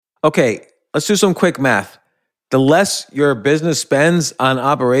Okay, let's do some quick math. The less your business spends on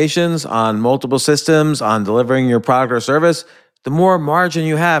operations, on multiple systems, on delivering your product or service, the more margin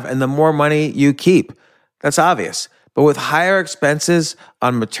you have and the more money you keep. That's obvious. But with higher expenses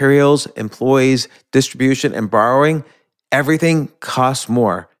on materials, employees, distribution, and borrowing, everything costs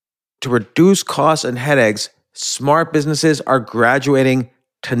more. To reduce costs and headaches, smart businesses are graduating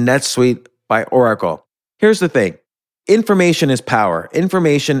to NetSuite by Oracle. Here's the thing. Information is power.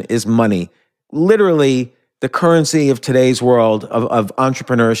 Information is money. Literally, the currency of today's world of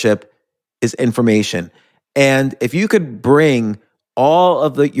entrepreneurship is information. And if you could bring all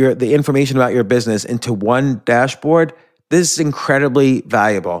of the information about your business into one dashboard, this is incredibly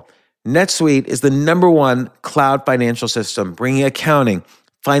valuable. NetSuite is the #1 cloud financial system, bringing accounting,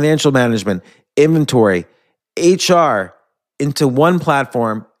 financial management, inventory, HR into one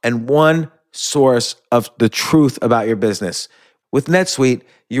platform and one source of the truth about your business. With NetSuite,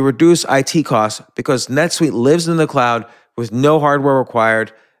 you reduce IT costs because NetSuite lives in the cloud with no hardware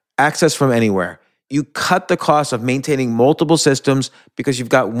required, access from anywhere. You cut the cost of maintaining multiple systems because you've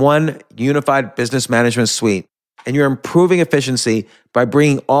got one unified business management suite. And you're improving efficiency by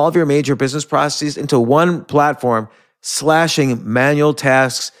bringing all of your major business processes into one platform, slashing manual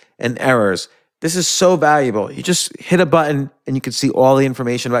tasks and errors. This is so valuable. You just hit a button and you can see all the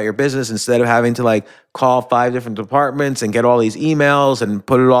information about your business instead of having to call 5 different departments and get all these emails and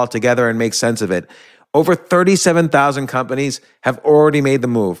put it all together and make sense of it. Over 37,000 companies have already made the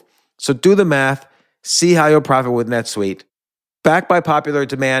move. So do the math, see how you'll profit with NetSuite. Backed by popular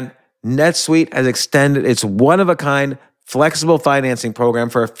demand, NetSuite has extended its one-of-a-kind flexible financing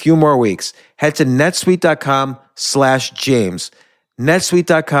program for a few more weeks. Head to netsuite.com/James.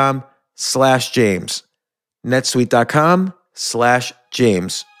 netsuite.com/James.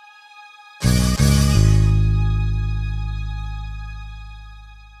 netsuite.com/James.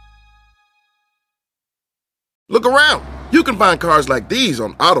 Look around. You can find cars like these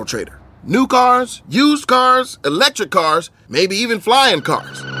on AutoTrader. New cars, used cars, electric cars, maybe even flying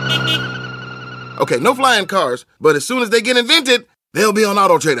cars. Okay, no flying cars, but as soon as they get invented, they'll be on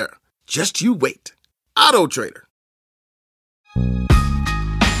AutoTrader. Just you wait. AutoTrader.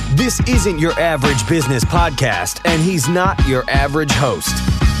 This isn't your average business podcast, and he's not your average host.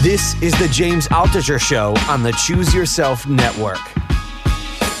 This is the James Altucher Show on the Choose Yourself Network.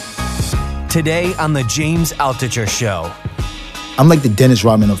 Today on the James Altucher Show. I'm like the Dennis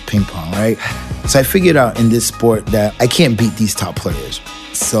Rodman of ping pong, right? So I figured out in this sport that I can't beat these top players.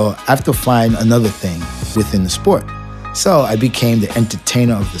 So I have to find another thing within the sport. So I became the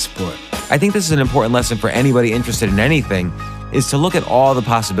entertainer of the sport. I think this is an important lesson for anybody interested in anything, is to look at all the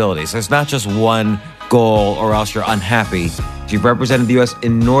possibilities. There's not just one goal or else you're unhappy. You've represented the U.S.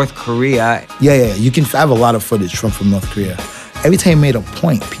 in North Korea. Yeah. You can have a lot of footage from North Korea. Every time I made a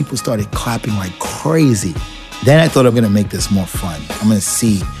point, people started clapping like crazy. Then I thought I'm going to make this more fun. I'm going to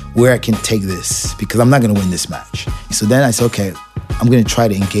see where I can take this because I'm not going to win this match. So then I said, okay, I'm going to try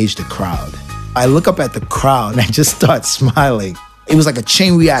to engage the crowd. I look up at the crowd and I just start smiling. It was like a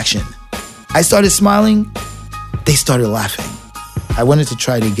chain reaction. I started smiling, they started laughing. I wanted to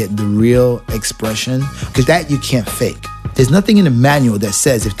try to get the real expression because that you can't fake. There's nothing in the manual that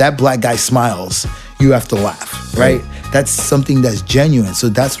says if that black guy smiles, you have to laugh, right? That's something that's genuine. So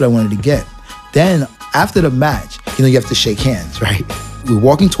that's what I wanted to get. Then after the match, you have to shake hands, right? We're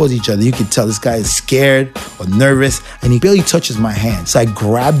walking towards each other. You can tell this guy is scared or nervous, and he barely touches my hand. So I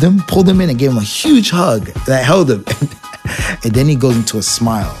grabbed him, pulled him in, and gave him a huge hug. And I held him. And then he goes into a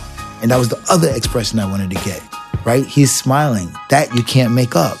smile. And that was the other expression I wanted to get, right? He's smiling. That you can't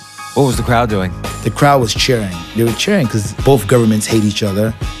make up. What was the crowd doing? The crowd was cheering. They were cheering because both governments hate each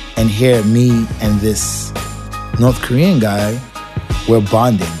other. And here, me and this North Korean guy were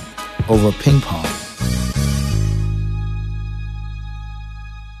bonding over ping pong.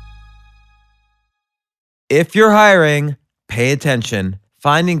 If you're hiring, pay attention.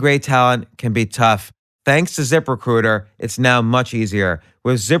 Finding great talent can be tough. Thanks to ZipRecruiter, it's now much easier.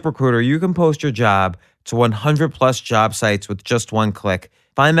 With ZipRecruiter, you can post your job to 100+ job sites with just one click.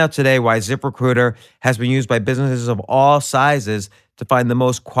 Find out today why ZipRecruiter has been used by businesses of all sizes to find the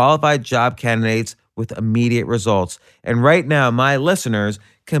most qualified job candidates with immediate results. And right now, my listeners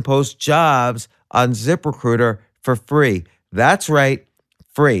can post jobs on ZipRecruiter for free. That's right,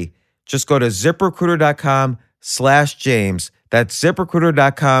 free. Just go to ZipRecruiter.com/James. That's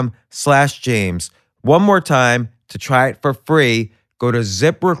ZipRecruiter.com/James. One more time to try it for free. Go to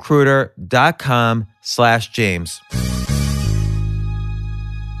ZipRecruiter.com/James.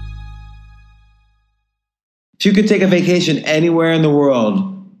 If you could take a vacation anywhere in the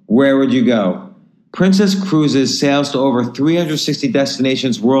world, where would you go? Princess Cruises sails to over 360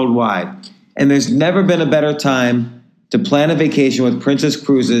 destinations worldwide, and there's never been a better time to plan a vacation with Princess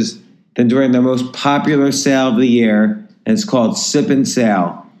Cruises than during their most popular sale of the year, and it's called Sip and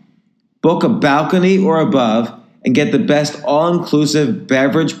Sail. Book a balcony or above and get the best all-inclusive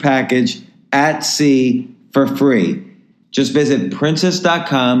beverage package at sea for free. Just visit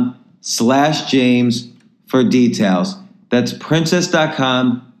princess.com/James for details. That's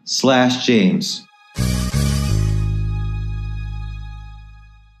princess.com/James.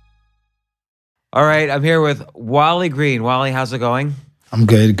 All right, I'm here with Wally Green. Wally, how's it going? I'm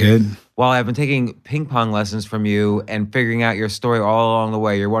good. Wally, I've been taking ping pong lessons from you and figuring out your story all along the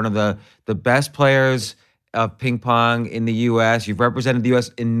way. You're one of the best players of ping pong in the U.S. You've represented the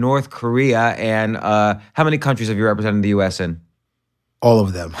U.S. in North Korea. And how many countries have you represented the U.S. in? All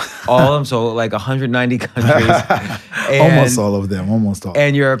of them. All of them? So like 190 countries. Almost all of them.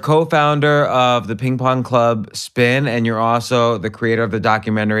 And you're a co-founder of the Ping Pong Club Spin, and you're also the creator of the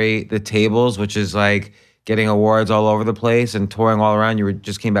documentary The Tables, which is like getting awards all over the place and touring all around. You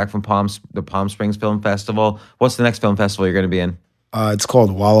just came back from the Palm Springs Film Festival. What's the next film festival you're going to be in? It's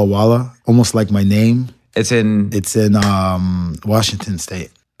called Walla Walla, almost like my name. It's in Washington State.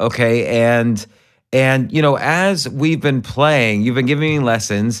 Okay, and you know, as we've been playing, you've been giving me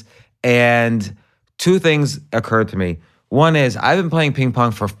lessons, and two things occurred to me. One is I've been playing ping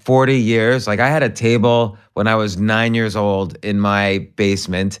pong for 40 years. Like I had a table when I was 9 years old in my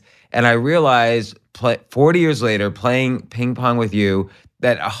basement, and I realized 40 years later playing ping pong with you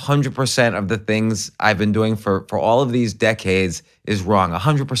that 100% of the things I've been doing for all of these decades is wrong.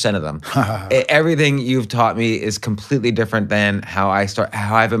 100% of them. Everything you've taught me is completely different than how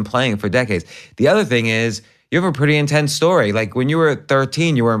I've been playing for decades. The other thing is you have a pretty intense story. Like when you were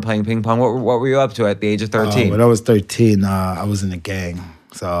 13, you weren't playing ping pong. What were you up to at the age of 13? When I was 13, I was in a gang.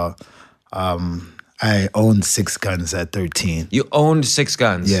 So I owned 6 guns at 13. You owned 6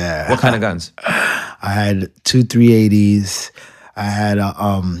 guns? Yeah. What kind of guns? I had 2 380s. I had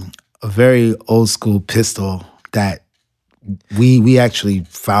a very old school pistol that we actually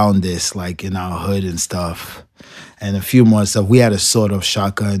found this like in our hood and stuff, and a few more stuff. We had a sort of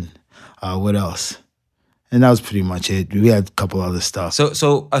shotgun. What else? And that was pretty much it. We had a couple other stuff.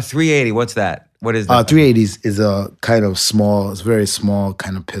 So a 380, what's that? What is that? 380s is a kind of small, it's a very small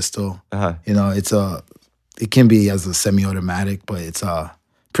kind of pistol. Uh-huh. You know, it can be as a semi-automatic, but it's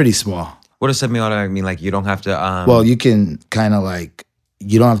pretty small. What does semi-automatic mean? Like you don't have to... Well, you can kind of like,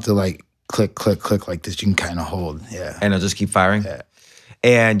 you don't have to like click like this. You can kind of hold, yeah. And it'll just keep firing? Yeah.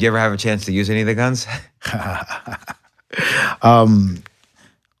 And do you ever have a chance to use any of the guns?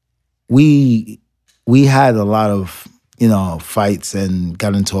 We had a lot of, you know, fights and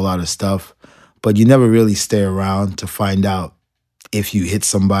got into a lot of stuff, but you never really stay around to find out if you hit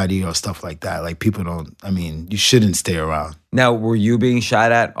somebody or stuff like that. Like you shouldn't stay around. Now, were you being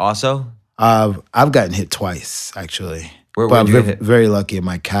shot at also? I've gotten hit twice, actually. Where but did you I'm hit? Very lucky in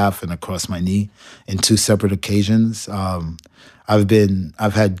my calf and across my knee in 2 separate occasions. I've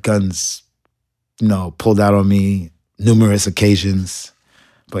had guns, you know, pulled out on me numerous occasions.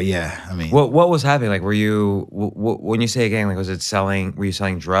 But yeah, I mean, what was happening? Like, were you when you say a gang? Like, were you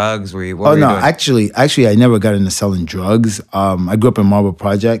selling drugs? What were you doing? Actually, I never got into selling drugs. I grew up in Marble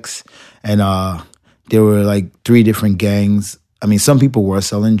Projects, and there were like 3 different gangs. I mean, some people were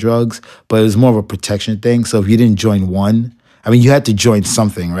selling drugs, but it was more of a protection thing. So if you didn't join one, I mean, you had to join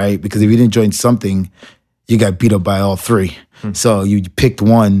something, right? Because if you didn't join something, you got beat up by all 3. So you picked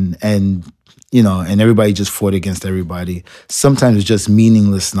one, and you know, and everybody just fought against everybody. Sometimes it's just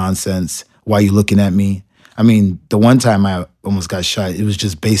meaningless nonsense. Why you looking at me? I mean, the one time I almost got shot, it was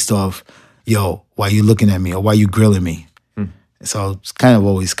just based off, yo, why you looking at me, or why you grilling me? So it's kind of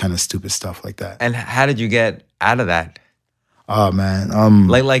always kind of stupid stuff like that. And how did you get out of that? Oh man,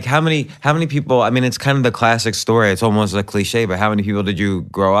 like how many people? I mean, it's kind of the classic story. It's almost a cliche, but how many people did you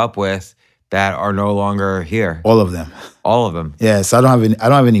grow up with that are no longer here? All of them. All of them. Yeah. So I don't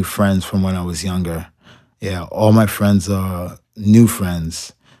have any friends from when I was younger. Yeah, all my friends are new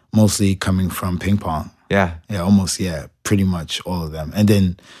friends, mostly coming from ping pong. Yeah. Yeah, almost. Yeah, pretty much all of them, and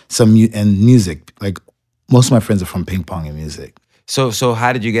then some music. Like most of my friends are from ping pong and music. So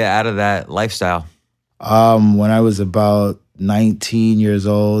how did you get out of that lifestyle? When I was about 19 years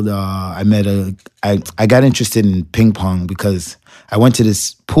old, I got interested in ping pong because I went to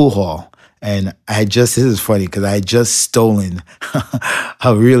this pool hall, and this is funny because I had just stolen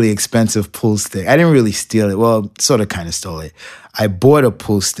a really expensive pool stick. I didn't really steal it. Well, sort of kind of stole it. I bought a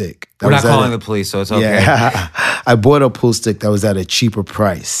pool stick. We're not calling the police, so it's okay. Yeah. I bought a pool stick that was at a cheaper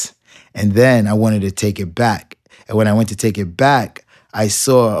price. And then I wanted to take it back. And when I went to take it back, I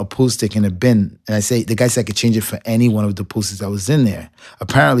saw a pool stick in a bin, and the guy said I could change it for any one of the pool sticks that was in there.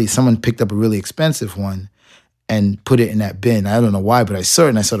 Apparently, someone picked up a really expensive one and put it in that bin. I don't know why, but I saw it,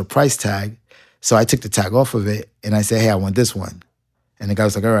 and I saw the price tag. So I took the tag off of it, and I said, hey, I want this one. And the guy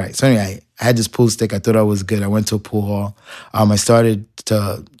was like, all right. So anyway, I had this pool stick. I thought I was good. I went to a pool hall. I started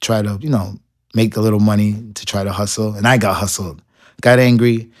to try to, make a little money to try to hustle. And I got hustled. Got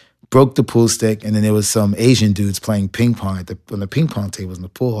angry, broke the pool stick, and then there was some Asian dudes playing ping pong on the ping pong tables in the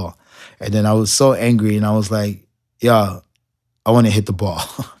pool hall. And then I was so angry, and I was like, yo, I want to hit the ball.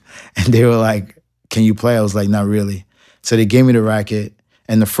 And they were like, can you play? I was like, not really. So they gave me the racket,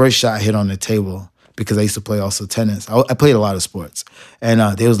 and the first shot hit on the table because I used to play also tennis. I played a lot of sports.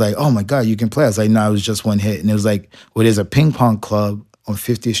 And they was like, oh, my God, you can play. I was like, no, it was just one hit. And it was like, well, there's a ping pong club on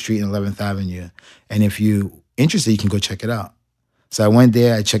 50th Street and 11th Avenue. And if you're interested, you can go check it out. So I went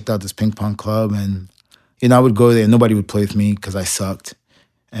there. I checked out this ping pong club. And, I would go there. And nobody would play with me because I sucked.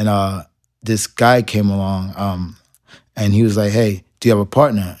 And this guy came along, and he was like, hey, do you have a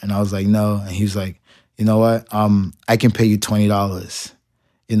partner? And I was like, no. And he was like, you know what? I can pay you $20,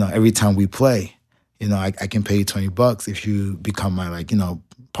 every time we play. I can pay you $20 if you become my,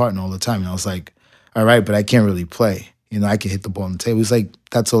 partner all the time. And I was like, all right, but I can't really play. I can hit the ball on the table. He was like,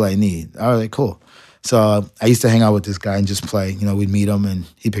 that's all I need. All right, cool. So I used to hang out with this guy and just play. We'd meet him, and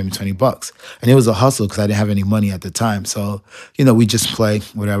he'd pay me $20. And it was a hustle because I didn't have any money at the time. So, we just play,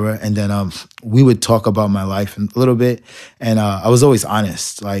 whatever. And then we would talk about my life a little bit. And I was always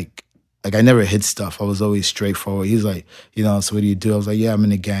honest. Like I never hid stuff. I was always straightforward. He was like, so what do you do? I was like, yeah, I'm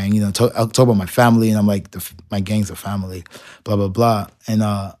in a gang. I'll talk about my family, and I'm like, my gang's a family, blah, blah, blah. And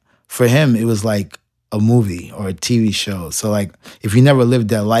for him, it was like a movie or a TV show. So like, if you never lived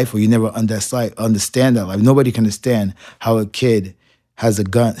that life or you never understand that life, nobody can understand how a kid has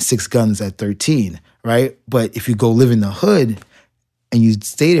 6 guns at 13, right? But if you go live in the hood and you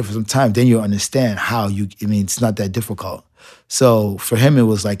stay there for some time, then you'll understand how it's not that difficult. So for him, it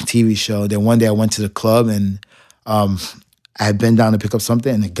was like TV show. Then one day I went to the club, and I had bent down to pick up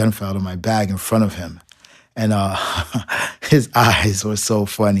something, and a gun fell out of my bag in front of him. And his eyes were so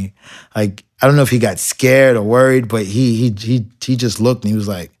funny. Like, I don't know if he got scared or worried, but he just looked, and he was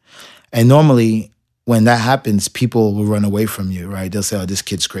like, and normally when that happens, people will run away from you, right? They'll say, oh, this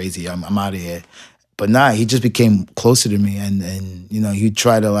kid's crazy. I'm out of here. But nah, he just became closer to me, and he'd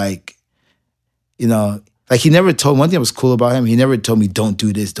try to like he never told, one thing that was cool about him, he never told me, don't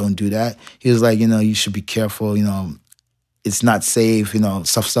do this, don't do that. He was like, you should be careful, it's not safe,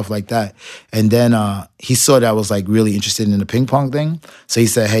 stuff like that. And then he saw that I was like really interested in the ping pong thing. So he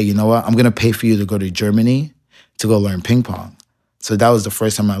said, hey, you know what? I'm going to pay for you to go to Germany to go learn ping pong. So that was the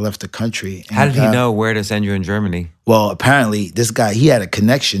first time I left the country. And how did he know where to send you in Germany? Well, apparently this guy, he had a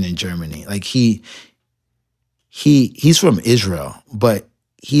connection in Germany. Like he's from Israel, but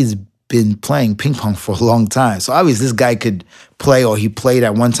he's been playing ping pong for a long time. So obviously this guy could play, or he played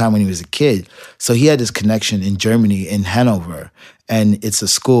at one time when he was a kid. So he had this connection in Germany, in Hanover. And it's a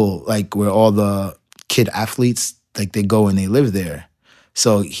school like where all the kid athletes, like they go and they live there.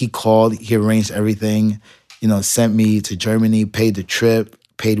 So he called, he arranged everything, sent me to Germany, paid the trip,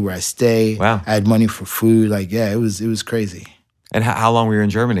 paid where I stay. Wow. I had money for food. Like, yeah, it was crazy. And how long were you in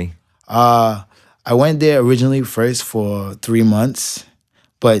Germany? I went there originally first for 3 months,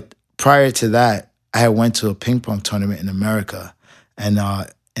 but prior to that, I went to a ping pong tournament in America, and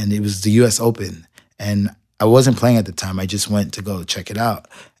it was the U.S. Open, and I wasn't playing at the time. I just went to go check it out,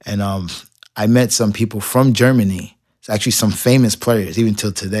 and I met some people from Germany. It's actually some famous players, even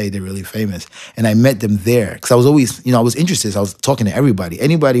till today, they're really famous, and I met them there because I was always, I was interested. So I was talking to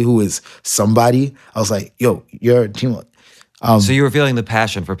anybody who is somebody. I was like, yo, you're a team. So you were feeling the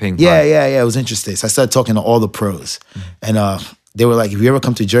passion for ping pong. Yeah. I was interested. So I started talking to all the pros, and they were like, if you ever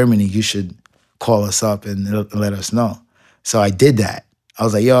come to Germany, you should call us up and let us know. So I did that. I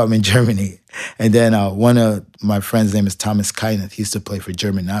was like, yo, I'm in Germany. And then one of my friends' name is Thomas Keineth. He used to play for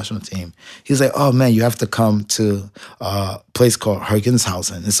German national team. He was like, oh, man, you have to come to a place called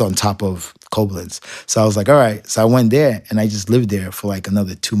Hergenshausen. It's on top of Koblenz. So I was like, all right. So I went there, and I just lived there for like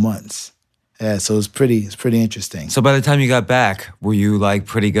another 2 months. Yeah, so it's pretty interesting. So by the time you got back, were you like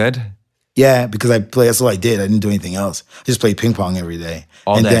pretty good? Yeah, because that's all I did. I didn't do anything else. I just played ping pong every day.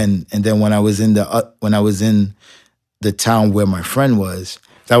 All day. And then when I was in the town where my friend was,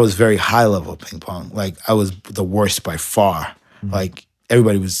 that was very high level ping pong. Like I was the worst by far. Mm-hmm. Like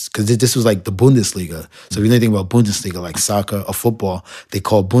everybody was, because this was like the Bundesliga. So if you know anything about Bundesliga, like soccer or football, they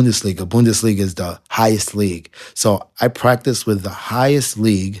call Bundesliga. Bundesliga is the highest league. So I practiced with the highest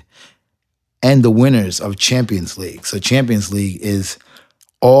league and the winners of Champions League. So Champions League is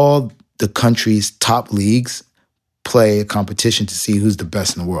all the country's top leagues play a competition to see who's the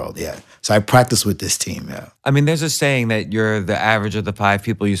best in the world. Yeah. So I practice with this team. Yeah. I mean, there's a saying that you're the average of the 5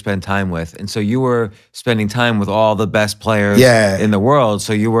 people you spend time with. And so you were spending time with all the best players in the world.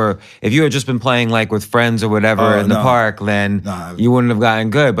 So if you had just been playing like with friends or whatever in the park, then you wouldn't have gotten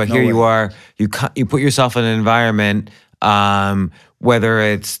good. But here you are, you put yourself in an environment, whether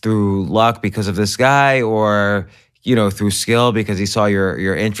it's through luck because of this guy or through skill because he saw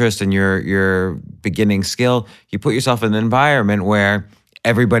your interest and your beginning skill, you put yourself in an environment where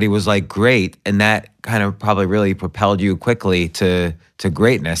everybody was like great, and that kind of probably really propelled you quickly to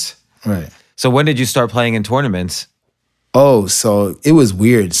greatness. Right. So when did you start playing in tournaments? Oh, so it was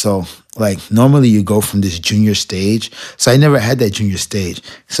weird. So like normally you go from this junior stage. So I never had that junior stage.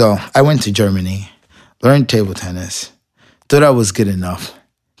 So I went to Germany, learned table tennis, thought I was good enough.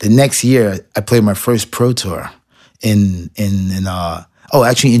 The next year I played my first pro tour in Germany.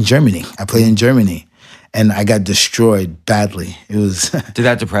 I played in Germany. And I got destroyed badly. It was. Did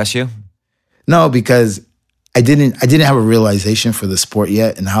that depress you? No, because I didn't have a realization for the sport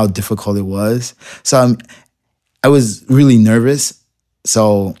yet and how difficult it was. So I was really nervous.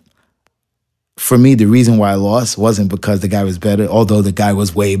 So for me, the reason why I lost wasn't because the guy was better, although the guy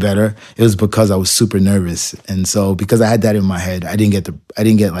was way better. It was because I was super nervous, and so because I had that in my head, I didn't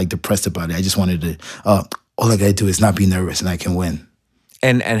get like depressed about it. I just wanted to. All I gotta do is not be nervous, and I can win.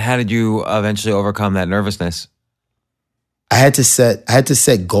 And how did you eventually overcome that nervousness? I had to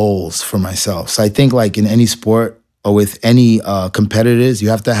set goals for myself. So I think like in any sport or with any competitors, you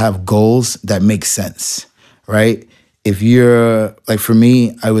have to have goals that make sense, right? If you're like for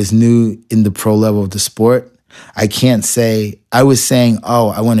me, I was new in the pro level of the sport. I can't say I was saying, "Oh,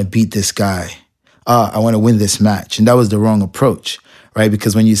 I want to beat this guy. I want to win this match," and that was the wrong approach, right?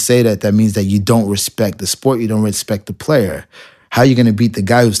 Because when you say that, that means that you don't respect the sport, you don't respect the player. How are you going to beat the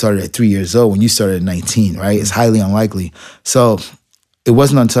guy who started at 3 years old when you started at 19, right? It's highly unlikely. So it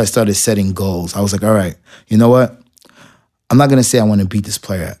wasn't until I started setting goals. I was like, all right, you know what? I'm not going to say I want to beat this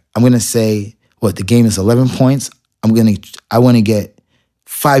player. I'm going to say, the game is 11 points. I want to get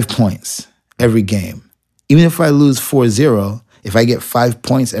 5 points every game. Even if I lose 4-0, if I get 5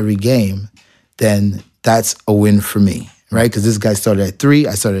 points every game, then that's a win for me, right? Because this guy started at 3,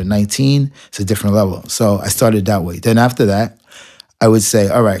 I started at 19. It's a different level. So I started that way. Then after that, I would say,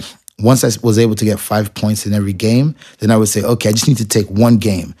 all right, once I was able to get 5 points in every game, then I would say, okay, I just need to take one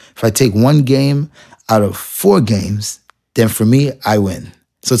game. If I take one game out of 4 games, then for me, I win.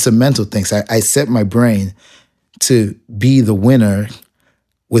 So it's a mental thing. So I set my brain to be the winner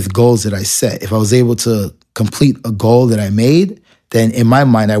with goals that I set. If I was able to complete a goal that I made, then in my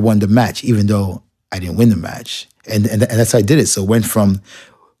mind, I won the match, even though I didn't win the match. And that's how I did it. So it went from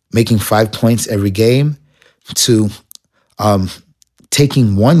making 5 points every game to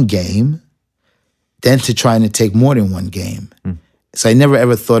taking one game, then to trying to take more than one game. So I never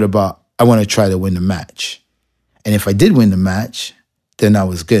ever thought about, I want to try to win the match. And if I did win the match, then I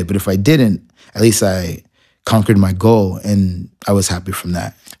was good. But if I didn't, at least I conquered my goal and I was happy from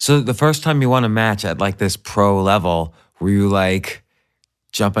that. So the first time you won a match at like this pro level, were you like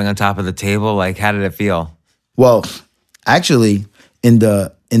jumping on top of the table? Like, how did it feel? Well, actually, in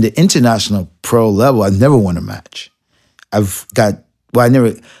the international pro level, I've never won a match. I've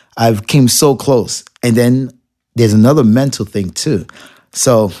came so close. And then there's another mental thing too.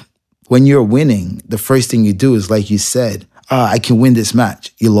 So when you're winning, the first thing you do is, like you said, I can win this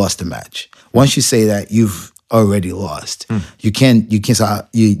match. You lost the match. Once you say that, you've already lost. You can't, because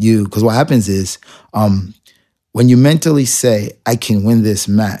what happens is, when you mentally say, I can win this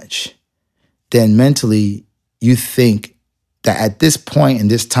match, then mentally you think that at this point in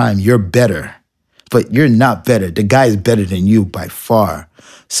this time, you're better. But you're not better. The guy is better than you by far.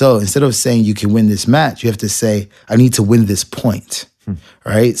 So instead of saying you can win this match, you have to say, I need to win this point,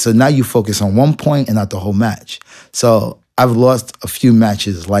 right? So now you focus on 1 point and not the whole match. So I've lost a few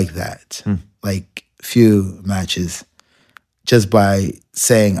matches like that, like few matches, just by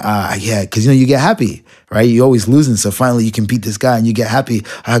saying, yeah, because, you get happy, right? You're always losing. So finally you can beat this guy and you get happy.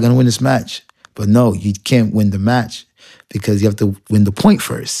 I'm going to win this match. But no, you can't win the match, because you have to win the point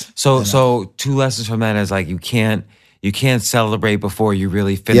first. So 2 lessons from that is like you can't celebrate before you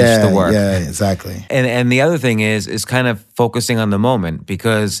really finish the work. Yeah, exactly. And the other thing is kind of focusing on the moment,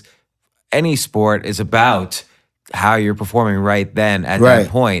 because any sport is about how you're performing right then at that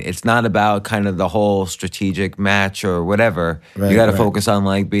point. It's not about kind of the whole strategic match or whatever. You got to focus on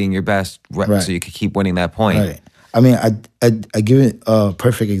like being your best so you can keep winning that point. Right. I mean, I give it a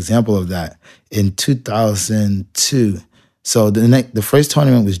perfect example of that. In 2002, so the first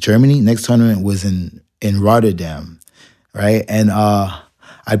tournament was Germany. Next tournament was in Rotterdam, right? And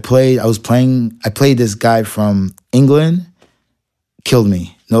I played this guy from England, killed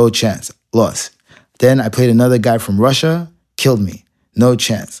me, no chance, lost. Then I played another guy from Russia, killed me, no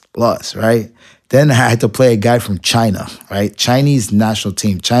chance, lost, right? Then I had to play a guy from China, right? Chinese national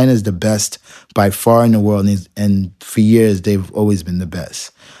team. China is the best by far in the world, and for years they've always been the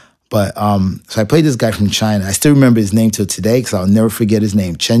best. But so I played this guy from China. I still remember his name till today because I'll never forget his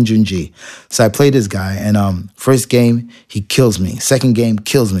name, Chen Junji. So I played this guy, and first game he kills me. Second game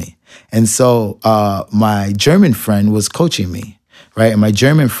kills me, and so my German friend was coaching me, right? And my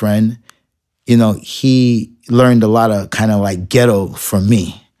German friend, he learned a lot of kind of like ghetto from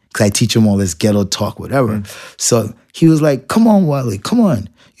me. Because I teach him all this ghetto talk, whatever. So he was like, come on, Wally, come on.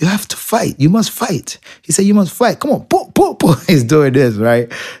 You have to fight. You must fight. He said, you must fight. Come on, boom, boom, boom. He's doing this,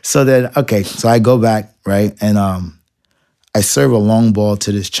 right? So then, okay, so I go back, right? And I serve a long ball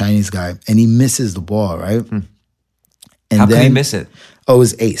to this Chinese guy, and he misses the ball, right? And How could he miss it? Oh, it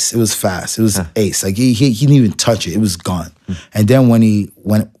was ace. It was fast. It was ace. Like he didn't even touch it. It was gone. And then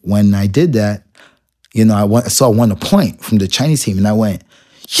when I did that, I saw I won a point from the Chinese team, and I went,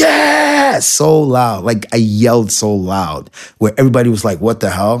 yeah, so loud. Like I yelled so loud where everybody was like, what the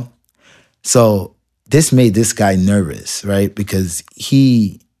hell? So this made this guy nervous, right? Because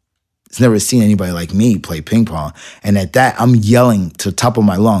he's never seen anybody like me play ping pong. And at that, I'm yelling to the top of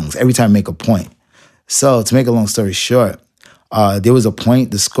my lungs every time I make a point. So to make a long story short, there was a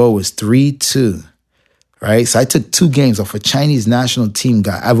point, the score was 3-2, right? So I took 2 games off a Chinese national team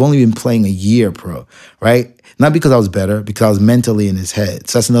guy. I've only been playing a year pro, right? Not because I was better, because I was mentally in his head.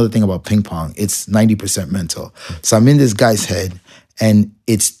 So that's another thing about ping pong. It's 90% mental. So I'm in this guy's head, and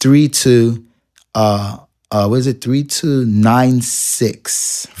it's 3-2, what is it? 3-2,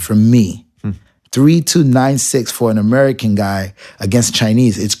 9-6 for me. 3-2, 9-6 for an American guy against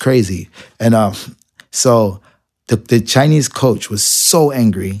Chinese. It's crazy. And so the Chinese coach was so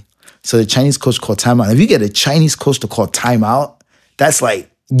angry. So the Chinese coach called timeout. If you get a Chinese coach to call timeout, that's like,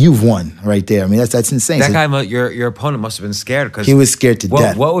 you've won right there. I mean, that's insane. That guy, your opponent must have been scared because he was scared to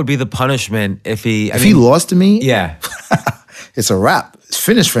death. What would be the punishment if he lost to me? Yeah, it's a wrap. It's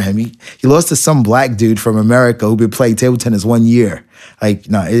finished for him. He lost to some black dude from America who'd been playing table tennis 1 year. Like,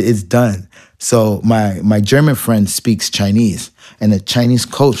 no, it's done. So my German friend speaks Chinese, and the Chinese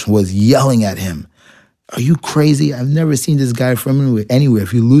coach was yelling at him. Are you crazy? I've never seen this guy from anywhere.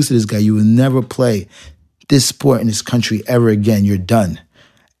 If you lose to this guy, you will never play this sport in this country ever again. You're done.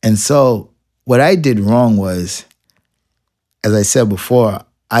 And so what I did wrong was, as I said before,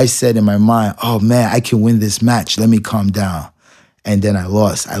 I said in my mind, oh man, I can win this match. Let me calm down. And then I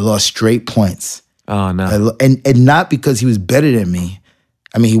lost. I lost straight points. Oh, no. And not because he was better than me.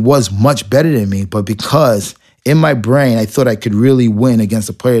 I mean, he was much better than me, but because in my brain, I thought I could really win against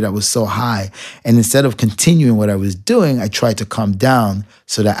a player that was so high. And instead of continuing what I was doing, I tried to calm down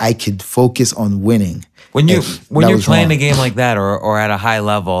so that I could focus on winning. When you're playing a game like that or at a high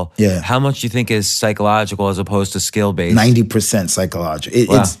level, how much do you think is psychological as opposed to skill-based? 90%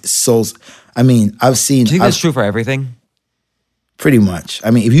 psychological. It's so, I mean, I've seen... Do you think that's true for everything? Pretty much.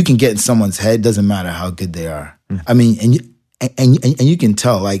 I mean, if you can get in someone's head, doesn't matter how good they are. I mean, and you can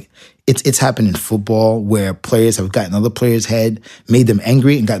tell, like, it's happened in football where players have gotten other players' head, made them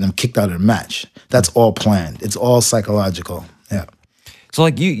angry, and gotten them kicked out of the match. That's all planned. It's all psychological. Yeah. So,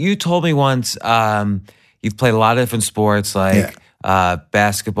 like, you told me once... You've played a lot of different sports, like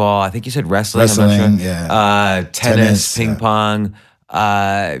basketball. I think you said wrestling. I'm not sure. Tennis, ping pong.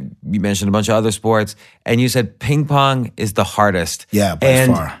 You mentioned a bunch of other sports, and you said ping pong is the hardest. Yeah, by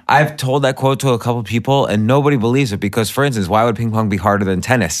far. And I've told that quote to a couple people, and nobody believes it because, for instance, why would ping pong be harder than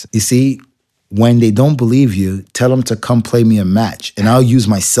tennis? You see, when they don't believe you, tell them to come play me a match, and I'll use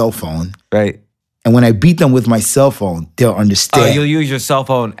my cell phone. Right. And when I beat them with my cell phone, they'll understand. Oh, you'll use your cell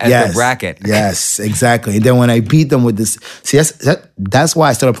phone as the racket. Yes, exactly. And then when I beat them with this, see, that's why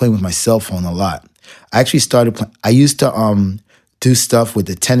I started playing with my cell phone a lot. I actually started playing. I used to do stuff with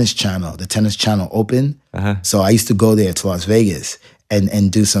the Tennis Channel Open. So I used to go there to Las Vegas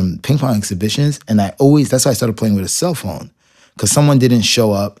and do some ping pong exhibitions. And that's why I started playing with a cell phone. Because someone didn't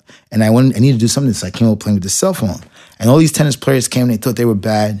show up, and I needed to do something, so I came up playing with the cell phone. And all these tennis players came, and they thought they were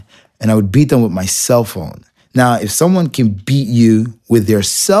bad. And I would beat them with my cell phone. Now, if someone can beat you with their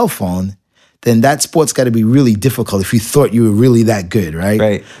cell phone, then that sport's got to be really difficult if you thought you were really that good, right?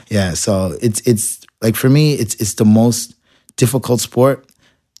 Right. Yeah, so it's like for me, it's the most difficult sport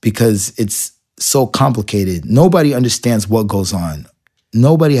because it's so complicated. Nobody understands what goes on.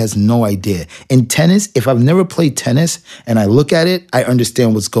 Nobody has no idea. In tennis, if I've never played tennis and I look at it, I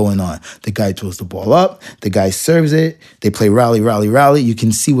understand what's going on. The guy throws the ball up, the guy serves it, they play rally, rally, rally. You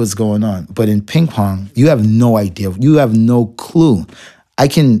can see what's going on. But in ping pong, you have no idea. You have no clue. I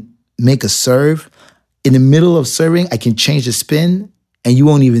can make a serve. In the middle of serving, I can change the spin and you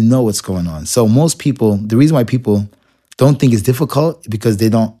won't even know what's going on. So most people, the reason why people don't think it's difficult is because they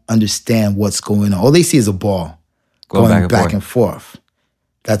don't understand what's going on. All they see is a ball going back and forth.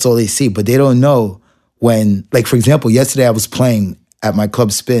 That's all they see. But they don't know when, like, for example, yesterday I was playing at my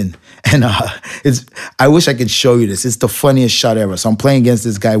club spin. And I wish I could show you this. It's the funniest shot ever. So I'm playing against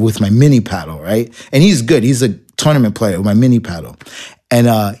this guy with my mini paddle, right? And he's good. He's a tournament player with my mini paddle. And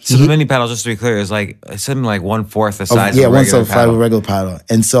so the mini paddle, just to be clear, is like something like 1/4 the size of a regular paddle. Yeah, 1/5 of a regular paddle.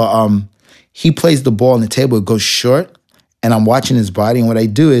 And so he plays the ball on the table. It goes short, and I'm watching his body. And what I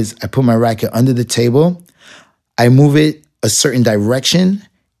do is I put my racket under the table. I move it a certain direction,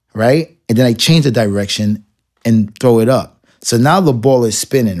 right? And then I change the direction and throw it up. So now the ball is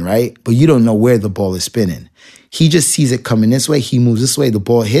spinning, right? But you don't know where the ball is spinning. He just sees it coming this way. He moves this way. The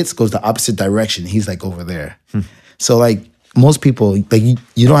ball hits, goes the opposite direction. He's like over there. So like, most people, like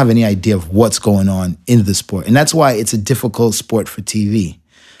you don't have any idea of what's going on in the sport. And that's why it's a difficult sport for TV.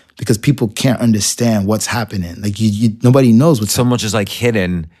 Because people can't understand what's happening. Like nobody knows what's so much is like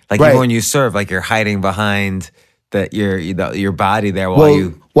hidden. Like even when you serve, like you're hiding behind your body there while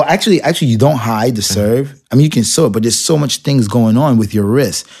you... Well, actually, you don't hide the serve. I mean, you can serve, but there's so much things going on with your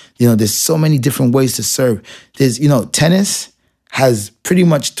wrist. There's so many different ways to serve. There's, tennis has pretty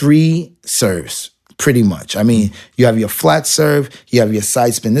much 3 serves. Pretty much. I mean, you have your flat serve, you have your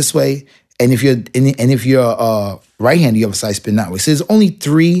side spin this way, and if you're right-handed, you have a side spin that way. So there's only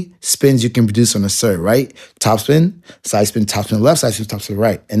 3 spins you can produce on a serve, right? Top spin, top spin left, side spin, top spin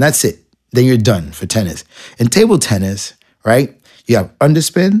right, and that's it. Then you're done for tennis. In table tennis, right? You have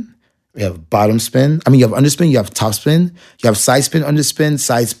underspin, you have bottom spin. I mean, you have underspin, you have top spin, you have side spin, underspin,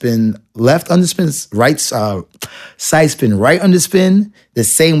 side spin, left underspin, right, side spin, right underspin. The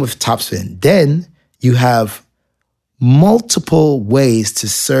same with top spin. Then you have multiple ways to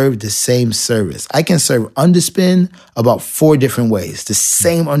serve the same service. I can serve underspin about 4 different ways. The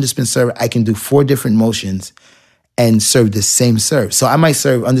same underspin serve, I can do 4 different motions and serve the same serve. So I might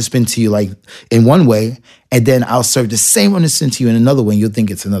serve underspin to you like in one way, and then I'll serve the same underspin to you in another way, and you'll think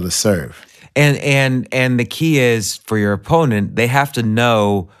it's another serve. And the key is for your opponent, they have to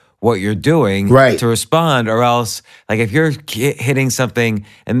know what you're doing to respond, or else, like if you're hitting something,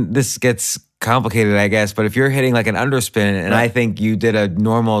 and this gets complicated, I guess, but if you're hitting like an underspin and I think you did a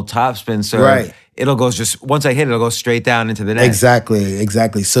normal topspin serve, it'll go once I hit it, it'll go straight down into the net.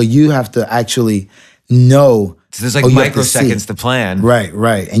 Exactly. So you have to actually know. So there's like microseconds to plan.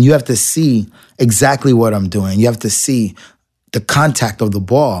 Right. And you have to see exactly what I'm doing. You have to see the contact of the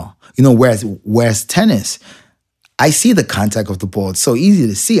ball. Whereas tennis, I see the contact of the ball. It's so easy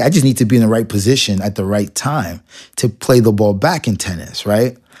to see. I just need to be in the right position at the right time to play the ball back in tennis,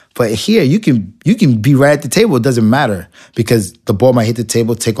 right? But here, you can be right at the table. It doesn't matter because the ball might hit the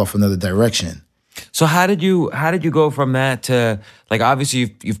table, take off another direction. So how did you go from that to, like,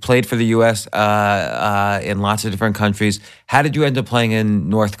 obviously you've played for the U.S. In lots of different countries. How did you end up playing in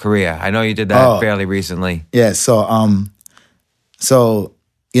North Korea? I know you did that fairly recently. Yeah. So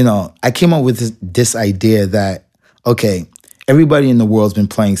I came up with this idea that everybody in the world's been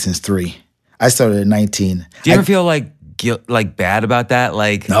playing since 3. I started at 19. Do you ever feel like bad about that?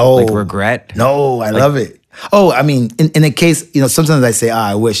 No. Like regret? No, I love it. Oh, I mean, in a case, sometimes I say,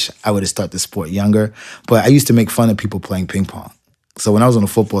 I wish I would have started the sport younger, but I used to make fun of people playing ping pong. So when I was on the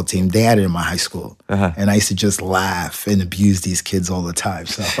football team, they had it in my high school. And I used to just laugh and abuse these kids all the time.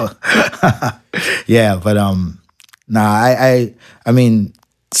 So, yeah, but I mean,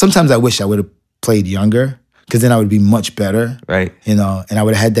 sometimes I wish I would have played younger because then I would be much better. Right. And I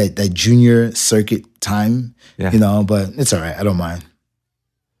would have had that junior circuit time, but it's all right. I don't mind.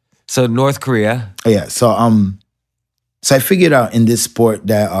 So North Korea. Yeah. So I figured out in this sport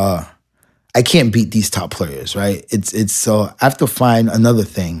that I can't beat these top players, right? It's so I have to find another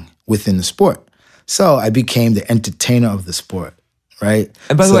thing within the sport. So I became the entertainer of the sport, right?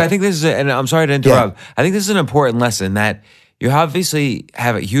 And by the way, I think this is, and I'm sorry to interrupt, I think this is an important lesson that you obviously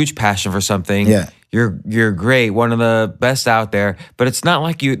have a huge passion for something. Yeah. You're great, one of the best out there, but it's not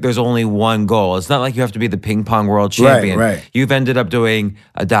like there's only one goal. It's not like you have to be the ping pong world champion. Right. You've ended up doing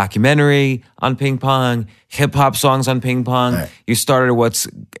a documentary on ping pong, hip hop songs on ping pong. Right. You started what's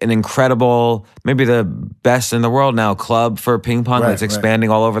an incredible, maybe the best in the world now, club for ping pong that's expanding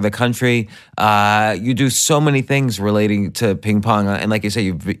all over the country. You do so many things relating to ping pong, and like you say,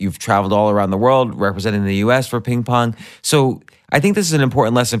 you've traveled all around the world representing the U.S. for ping pong. So I think this is an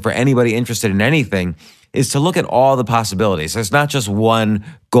important lesson for anybody interested in anything, is to look at all the possibilities. There's not just one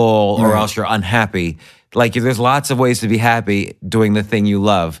goal or else you're unhappy. Like there's lots of ways to be happy doing the thing you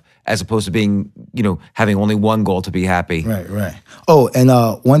love, as opposed to being having only one goal to be happy. Right. Oh, and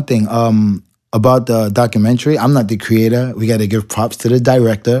one thing about the documentary, I'm not the creator. We got to give props to the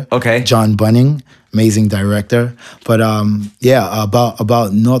director. Okay. John Bunning, amazing director. But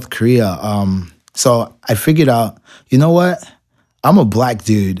about North Korea. So I figured out, you know what? I'm a black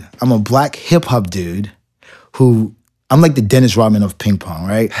dude. I'm a black hip hop dude I'm like the Dennis Rodman of ping pong,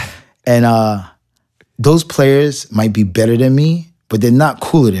 right? And those players might be better than me, but they're not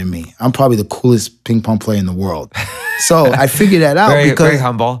cooler than me. I'm probably the coolest ping pong player in the world. So I figured that out because very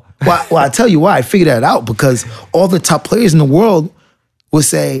humble. Well, I tell you why I figured that out, because all the top players in the world will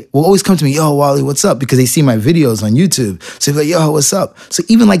always come to me, yo, Wally, what's up? Because they see my videos on YouTube. So they're like, yo, what's up? So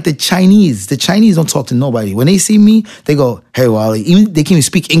even like the Chinese don't talk to nobody. When they see me, they go, hey, Wally. Even they can't even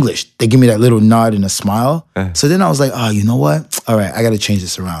speak English. They give me that little nod and a smile. So then I was like, oh, you know what? All right, I got to change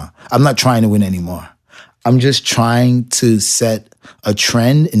this around. I'm not trying to win anymore. I'm just trying to set a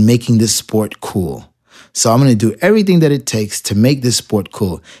trend in making this sport cool. So I'm going to do everything that it takes to make this sport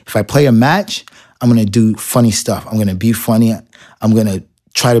cool. If I play a match, I'm going to do funny stuff. I'm going to be funny. I'm going to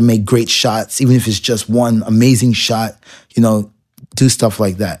try to make great shots, even if it's just one amazing shot, do stuff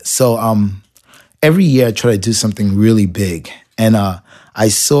like that. So every year I try to do something really big. And I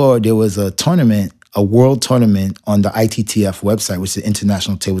saw there was a world tournament on the ITTF website, which is the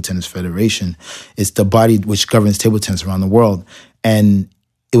International Table Tennis Federation. It's the body which governs table tennis around the world. And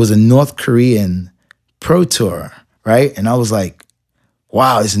it was a North Korean Pro Tour, right? And I was like,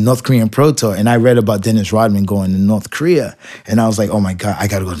 wow, it's a North Korean Pro Tour. And I read about Dennis Rodman going to North Korea. And I was like, oh my God, I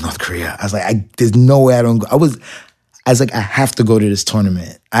got to go to North Korea. I was like, there's no way I don't go. I was like, I have to go to this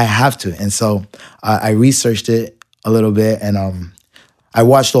tournament. I have to. And so I researched it a little bit, and I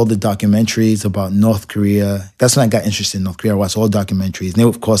watched all the documentaries about North Korea. That's when I got interested in North Korea. I watched all documentaries. And they were,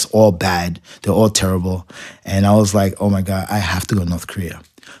 of course, all bad. They're all terrible. And I was like, oh my God, I have to go to North Korea.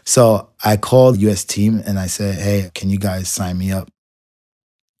 So I called the U.S. team and I said, hey, can you guys sign me up?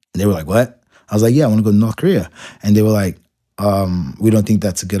 And they were like, what? I was like, yeah, I want to go to North Korea. And they were like, we don't think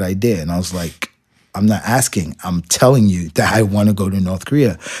that's a good idea. And I was like, I'm not asking. I'm telling you that I want to go to North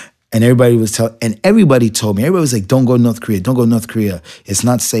Korea. And everybody told me, everybody was like, don't go to North Korea. Don't go to North Korea. It's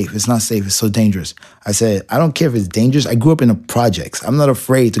not safe. It's not safe. It's so dangerous. I said, I don't care if it's dangerous. I grew up in the projects. I'm not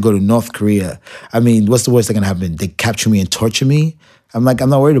afraid to go to North Korea. I mean, what's the worst that can happen? They capture me and torture me? I'm like, I'm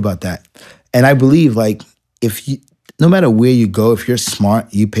not worried about that. And I believe, like, no matter where you go, if you're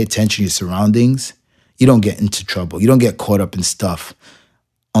smart, you pay attention to your surroundings, you don't get into trouble. You don't get caught up in stuff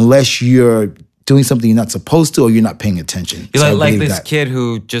unless you're doing something you're not supposed to or you're not paying attention. You're like this kid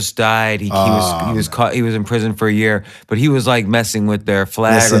who just died. He was caught. He was in prison for a year, but he was like messing with their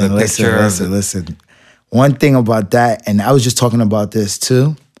flag or the picture. Listen. One thing about that, and I was just talking about this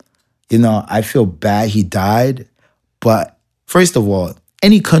too, I feel bad he died, but first of all,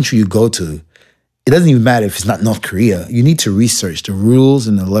 any country you go to, it doesn't even matter if it's not North Korea. You need to research the rules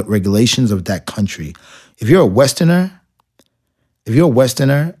and the regulations of that country. If you're a Westerner,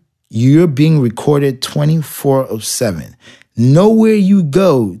 you're being recorded 24/7. Nowhere you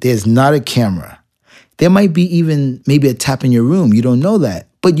go, there's not a camera. There might be maybe a tap in your room. You don't know that.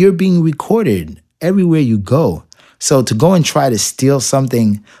 But you're being recorded everywhere you go. So to go and try to steal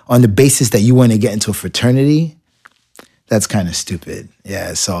something on the basis that you want to get into a fraternity, that's kind of stupid.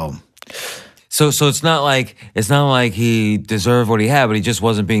 Yeah, So it's not like he deserved what he had, but he just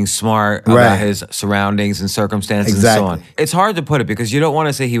wasn't being smart about his surroundings and circumstances and so on. It's hard to put it because you don't want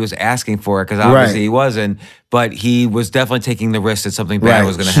to say he was asking for it because obviously he wasn't, but he was definitely taking the risk that something bad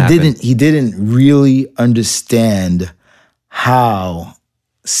was going to happen. He didn't really understand how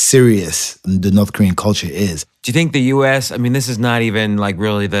serious the North Korean culture is. Do you think the U.S., I mean, this is not even like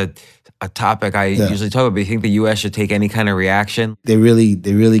really a topic I usually talk about, but you think the U.S. should take any kind of reaction? They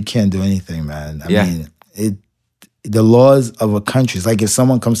really can't do anything, man. I mean, the laws of a country, it's like if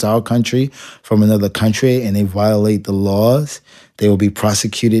someone comes to our country from another country and they violate the laws, they will be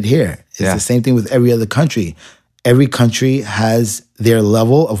prosecuted here. It's the same thing with every other country. Every country has their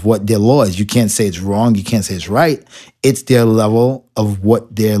level of what their law is. You can't say it's wrong. You can't say it's right. It's their level of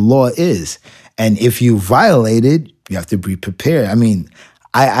what their law is. And if you violate it, you have to be prepared. I mean,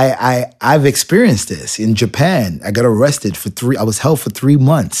 I've experienced this in Japan. I got arrested I was held for 3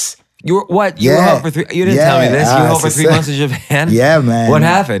 months. You were what? You were held for 3? You didn't tell me this. You were held for 3 months in Japan? Yeah, man. What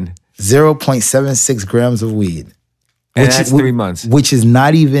happened? 0.76 grams of weed. And that's 3 months. Which is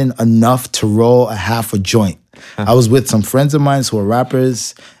not even enough to roll a half a joint. I was with some friends of mine who were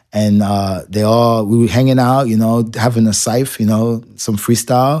rappers, and we were hanging out, having a scythe, some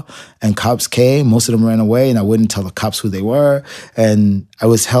freestyle, and cops came. Most of them ran away, and I wouldn't tell the cops who they were. And I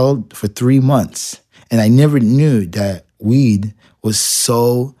was held for 3 months. And I never knew that weed was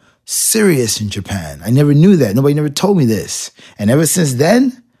so serious in Japan. I never knew that. Nobody never told me this. And ever since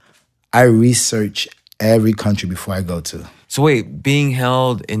then, I research every country before I go to. So wait, being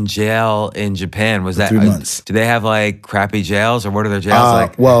held in jail in Japan, was For that 3 months. Do they have like crappy jails, or what are their jails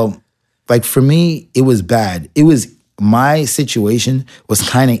like? Well, like for me, it was bad. My situation was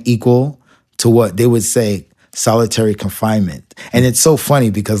kind of equal to what they would say solitary confinement. And it's so funny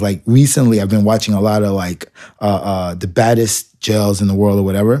because like recently I've been watching a lot of like the baddest jails in the world or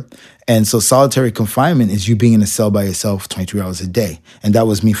whatever. And so solitary confinement is you being in a cell by yourself 23 hours a day. And that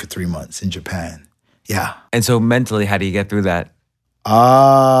was me for 3 months in Japan. Yeah. And so mentally, how do you get through that?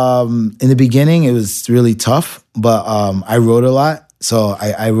 In the beginning, it was really tough, but I wrote a lot. So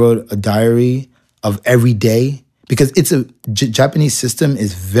I wrote a diary of every day. Because Japanese system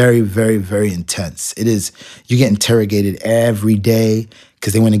is very, very, very intense. It is, you get interrogated every day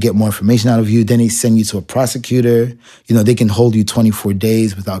because they want to get more information out of you. Then they send you to a prosecutor. You know, they can hold you 24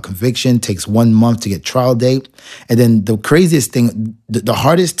 days without conviction. Takes 1 month to get trial date. And then the craziest thing, the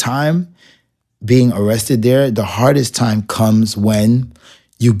hardest time being arrested there, the hardest time comes when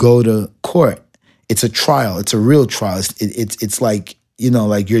you go to court. It's a trial. It's a real trial. It's like, you know,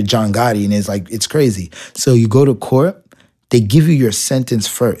 like you're John Gotti, and it's crazy. So you go to court, they give you your sentence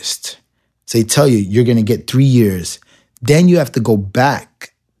first. So they tell you you're going to get 3 years. Then you have to go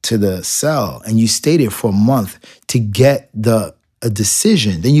back to the cell and you stay there for a month to get a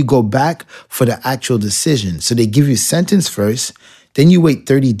decision. Then you go back for the actual decision. So they give you a sentence first, then you wait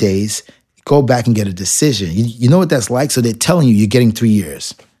 30 days, go back and get a decision. You know what that's like? So they're telling you you're getting 3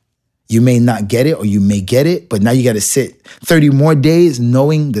 years. You may not get it or you may get it, but now you got to sit 30 more days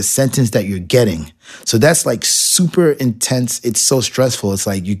knowing the sentence that you're getting. So that's like super intense. It's so stressful. It's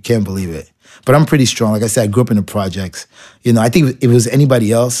like you can't believe it. But I'm pretty strong. Like I said, I grew up in the projects. You know, I think if it was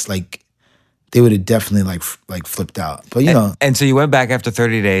anybody else, like they would have definitely like flipped out. But you know. And so you went back after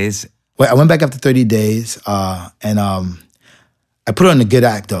 30 days. Well, I went back after 30 days and I put on a good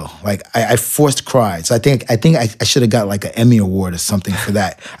act though. Like I forced cry. So I think I should have got like an Emmy award or something for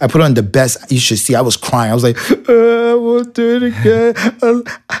that. I put on the best. You should see. I was crying. I was like, I won't do it again.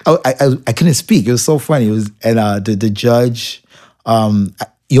 I couldn't speak. It was so funny. It was the judge.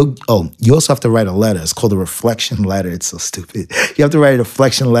 You also have to write a letter. It's called a reflection letter. It's so stupid. You have to write a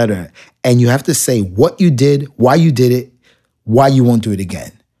reflection letter, and you have to say what you did, why you did it, why you won't do it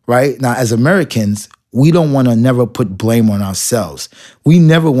again. Right now, as Americans, we don't want to never put blame on ourselves. We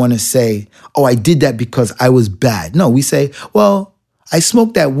never want to say, oh, I did that because I was bad. No, we say, well, I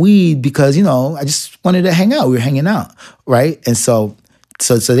smoked that weed because, you know, I just wanted to hang out. We were hanging out, right? And so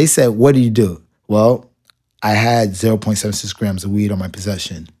they said, what did you do? Well, I had 0.76 grams of weed on my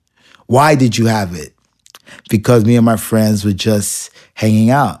possession. Why did you have it? Because me and my friends were just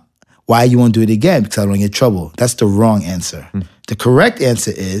hanging out. Why you won't do it again? Because I don't get in trouble. That's the wrong answer. The correct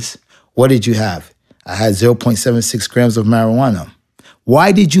answer is, what did you have? I had 0.76 grams of marijuana.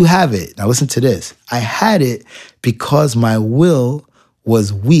 Why did you have it? Now listen to this. I had it because my will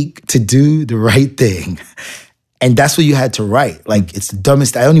was weak to do the right thing. And that's what you had to write. Like, it's the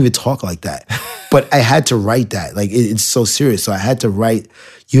dumbest. I don't even talk like that. But I had to write that. Like, it's so serious. So I had to write,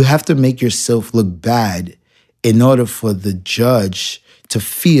 you have to make yourself look bad in order for the judge to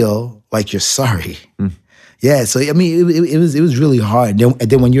feel like you're sorry. Yeah, so I mean, it was really hard. And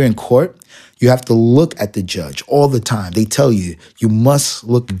then when you're in court, you have to look at the judge all the time. They tell you, you must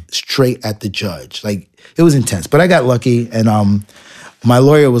look straight at the judge. Like, it was intense. But I got lucky, and my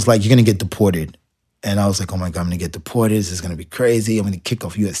lawyer was like, you're going to get deported. And I was like, oh my God, I'm going to get deported. This is going to be crazy. I'm going to kick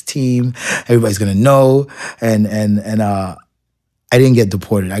off U.S. team. Everybody's going to know. And I didn't get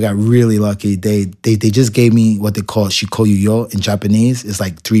deported. I got really lucky. They just gave me what they call shikoyu-yo in Japanese. It's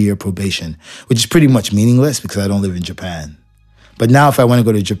like 3-year probation, which is pretty much meaningless because I don't live in Japan. But now if I want to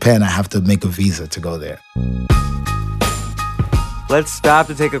go to Japan, I have to make a visa to go there. Let's stop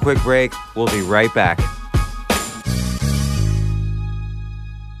to take a quick break. We'll be right back.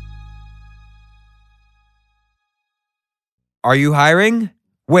 Are you hiring?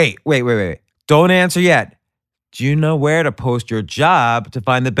 Wait. Don't answer yet. Do you know where to post your job to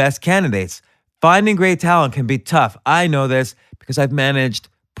find the best candidates? Finding great talent can be tough. I know this because I've managed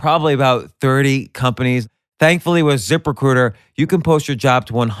probably about 30 companies. Thankfully, with ZipRecruiter, you can post your job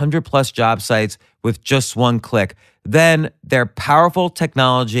to 100 plus job sites with just one click. Then their powerful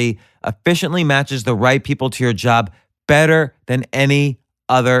technology efficiently matches the right people to your job better than any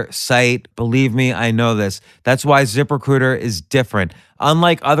other site. Believe me, I know this. That's why ZipRecruiter is different.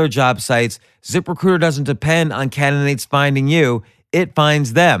 Unlike other job sites, ZipRecruiter doesn't depend on candidates finding you. It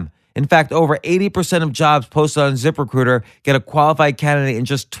finds them. In fact, over 80% of jobs posted on ZipRecruiter get a qualified candidate in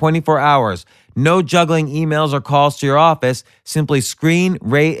just 24 hours. No juggling emails or calls to your office. Simply screen,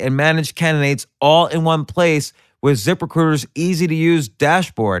 rate, and manage candidates all in one place with ZipRecruiter's easy-to-use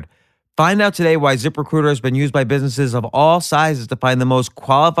dashboard. Find out today why ZipRecruiter has been used by businesses of all sizes to find the most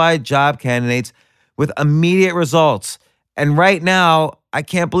qualified job candidates with immediate results. And right now, I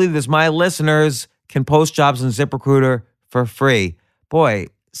can't believe this, my listeners can post jobs on ZipRecruiter for free. Boy,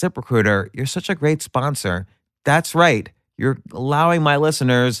 ZipRecruiter, you're such a great sponsor. That's right. You're allowing my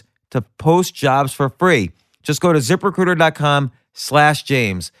listeners to post jobs for free. Just go to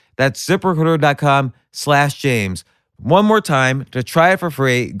ZipRecruiter.com/James. That's ZipRecruiter.com/James. One more time, to try it for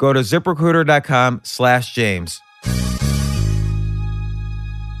free, go to ZipRecruiter.com/James.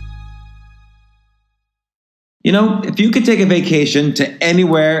 You know, if you could take a vacation to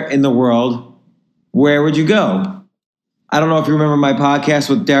anywhere in the world, where would you go? I don't know if you remember my podcast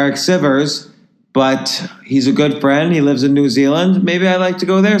with Derek Sivers, but he's a good friend. He lives in New Zealand. Maybe I'd like to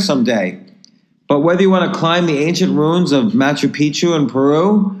go there someday. But whether you want to climb the ancient ruins of Machu Picchu in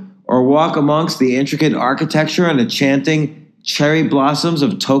Peru or walk amongst the intricate architecture and enchanting cherry blossoms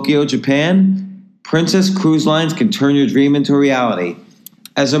of Tokyo, Japan, Princess Cruise Lines can turn your dream into a reality.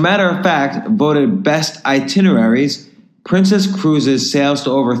 As a matter of fact, voted best itineraries, Princess Cruises sails to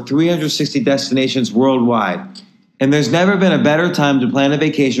over 360 destinations worldwide. And there's never been a better time to plan a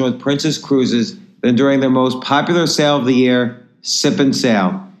vacation with Princess Cruises than during their most popular sale of the year, Sip and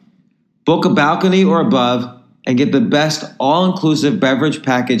Sail. Book a balcony or above and get the best all-inclusive beverage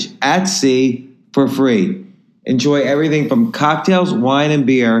package at sea for free. Enjoy everything from cocktails, wine, and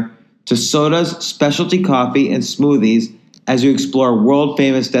beer to sodas, specialty coffee, and smoothies as you explore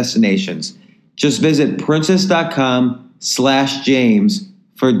world-famous destinations. Just visit princess.com/James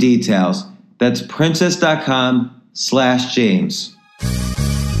for details. That's princess.com/James.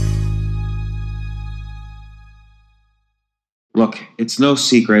 Look, it's no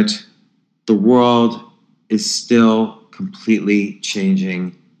secret. The world is still completely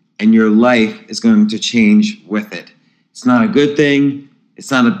changing, and your life is going to change with it. It's not a good thing.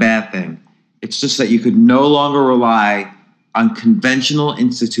 It's not a bad thing. It's just that you could no longer rely on conventional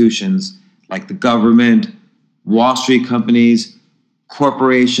institutions like the government, Wall Street companies,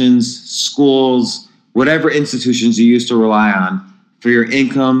 corporations, schools, whatever institutions you used to rely on for your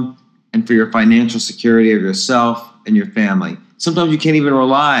income and for your financial security of yourself and your family. Sometimes you can't even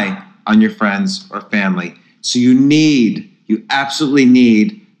rely on your friends or family. So you absolutely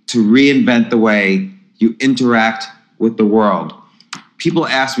need to reinvent the way you interact with the world. People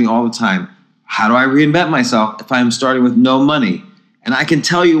ask me all the time, how do I reinvent myself if I'm starting with no money? And I can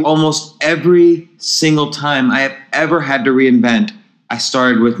tell you almost every single time I have ever had to reinvent, I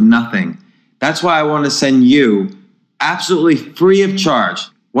started with nothing. That's why I want to send you, absolutely free of charge,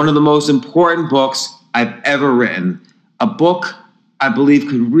 one of the most important books I've ever written. A book I believe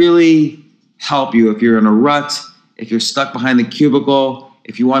could really help you if you're in a rut, if you're stuck behind the cubicle,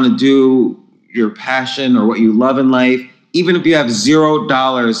 if you want to do your passion or what you love in life, even if you have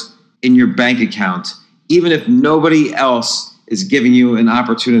 $0 in your bank account, even if nobody else is giving you an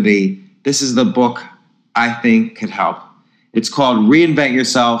opportunity, this is the book I think could help. It's called Reinvent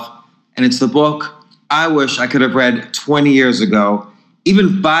Yourself, and it's the book I wish I could have read 20 years ago.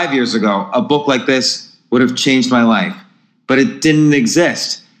 Even 5 years ago, a book like this would have changed my life, but it didn't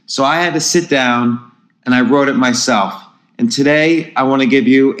exist. So I had to sit down and I wrote it myself. And today I want to give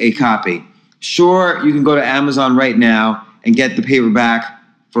you a copy. Sure, you can go to Amazon right now and get the paperback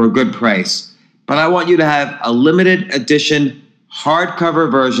for a good price, but I want you to have a limited edition hardcover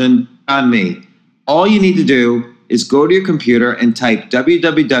version on me. All you need to do is go to your computer and type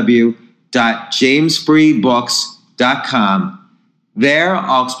www.jamesfreebooks.com. There,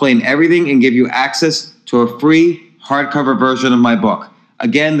 I'll explain everything and give you access to a free hardcover version of my book.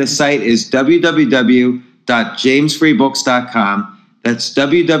 Again, the site is www.jamesfreebooks.com. That's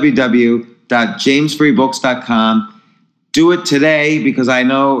www.jamesfreebooks.com. Do it today because I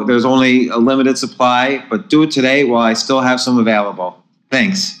know there's only a limited supply, but do it today while I still have some available.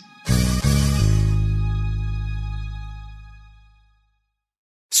 Thanks.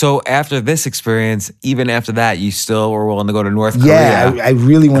 So after this experience, even after that, you still were willing to go to North Korea. Yeah, I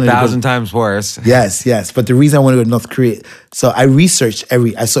really wanted to go. 1,000 times worse. Yes. But the reason I wanted to go to North Korea, so I researched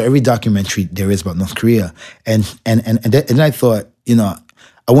I saw every documentary there is about North Korea. And then I thought,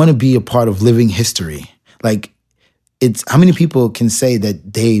 I want to be a part of living history. Like, it's how many people can say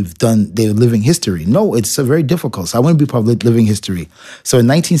that they're living history? No, it's very difficult. So I want to be part of living history. So in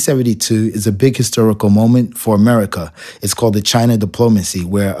 1972 is a big historical moment for America. It's called the China diplomacy,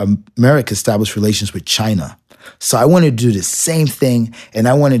 where America established relations with China. So I wanted to do the same thing, and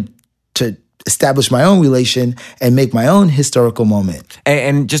I wanted establish my own relation and make my own historical moment.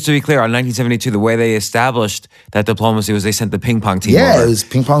 And just to be clear, on 1972, the way they established that diplomacy was they sent the ping pong team over. It was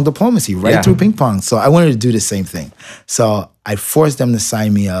ping pong diplomacy, right through ping pong. So I wanted to do the same thing. So I forced them to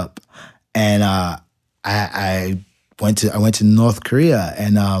sign me up, and I went to North Korea,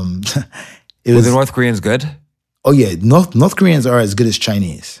 and Were the North Koreans good? Oh yeah, North Koreans are as good as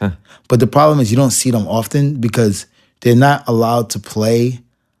Chinese. Huh. But the problem is you don't see them often because they're not allowed to play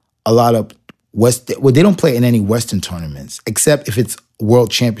a lot of they don't play in any Western tournaments except if it's World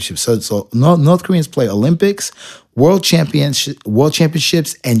Championships. So North Koreans play Olympics, World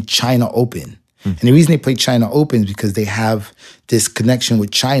Championships, and China Open. And the reason they play China Open is because they have this connection with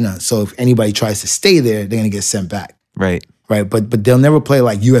China. So if anybody tries to stay there, they're gonna get sent back. Right. Right, but they'll never play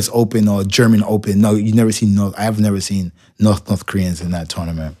like U.S. Open or German Open. No, I have never seen North Koreans in that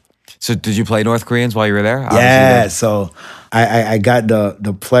tournament. So did you play North Koreans while you were there? Yeah, so I got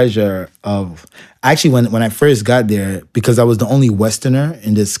the pleasure of actually when I first got there, because I was the only Westerner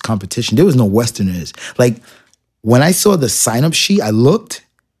in this competition. There was no Westerners. Like when I saw the sign-up sheet, I looked.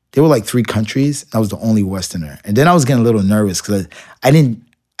 There were like 3 countries. I was the only Westerner, and then I was getting a little nervous because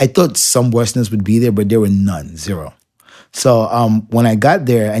I thought some Westerners would be there, but there were none, 0. So when I got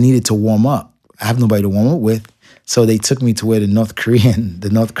there, I needed to warm up. I have nobody to warm up with. So they took me to where the North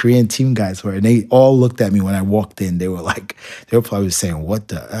Korean team guys were. And they all looked at me when I walked in. They were probably saying, what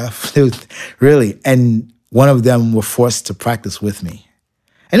the F? Really? And one of them were forced to practice with me.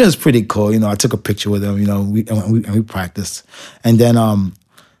 And it was pretty cool. I took a picture with them, we practiced. And then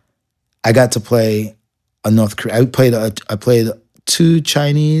I got to play a North Korean. I played 2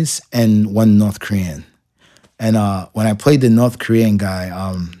 Chinese and 1 North Korean. And when I played the North Korean guy,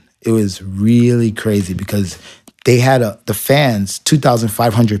 it was really crazy because they had the fans,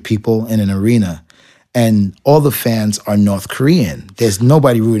 2,500 people in an arena, and all the fans are North Korean. There's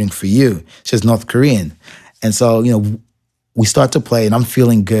nobody rooting for you. It's just North Korean. And so, we start to play, and I'm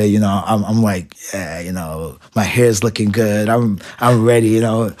feeling good. I'm like, yeah, my hair's looking good. I'm ready,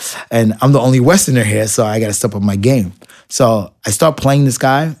 and I'm the only Westerner here, so I got to step up my game. So I start playing this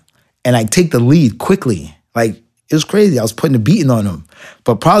guy, and I take the lead quickly. Like, it was crazy. I was putting a beating on him,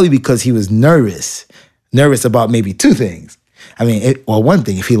 but probably because he was nervous about maybe 2 things. I mean, one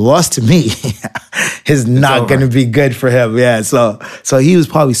thing, if he lost to me, it's not going to be good for him. Yeah, so he was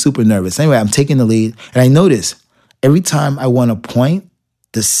probably super nervous. Anyway, I'm taking the lead, and I noticed every time I won a point,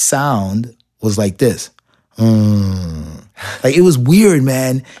 the sound was like this. Like, it was weird,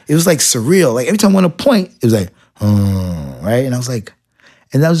 man. It was like surreal. Like, every time I won a point, it was like, right? And I was like,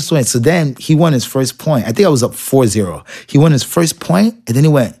 and that was just weird. So then he won his first point. I think I was up 4-0. He won his first point, and then he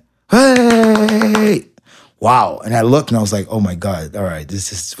went, hey! Wow. And I looked, and I was like, oh, my God. All right,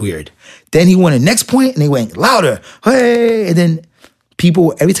 this is weird. Then he won the next point, and he went louder. Hey! And then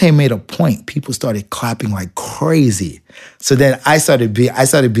people, every time he made a point, people started clapping like crazy. So then I started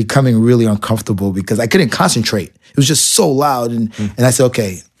becoming really uncomfortable because I couldn't concentrate. It was just so loud. And I said,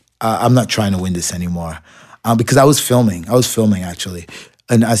 okay, I'm not trying to win this anymore. Because I was filming. Actually.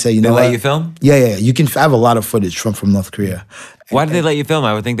 And I said, they let you film? Yeah. You can. I have a lot of footage from North Korea. Why did they let you film?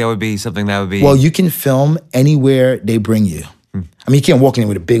 I would think that would be something that would be... Well, you can film anywhere they bring you. I mean, you can't walk in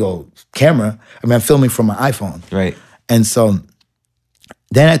with a big old camera. I mean, I'm filming from my iPhone. Right. And so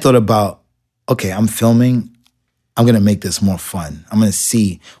then I thought about, okay, I'm filming. I'm going to make this more fun. I'm going to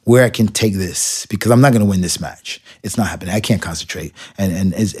see where I can take this because I'm not going to win this match. It's not happening. I can't concentrate.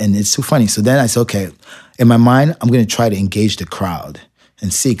 And it's too funny. So then I said, okay, in my mind, I'm going to try to engage the crowd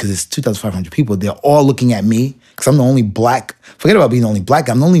and see, because it's 2,500 people. They're all looking at me because I'm the only black. Forget about being the only black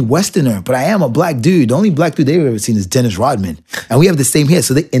guy. I'm the only Westerner, but I am a black dude. The only black dude they've ever seen is Dennis Rodman. And we have the same hair.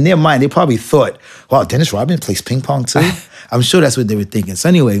 So in their mind, they probably thought, wow, Dennis Rodman plays ping pong too? I'm sure that's what they were thinking. So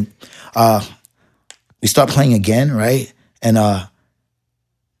anyway, we start playing again, right? And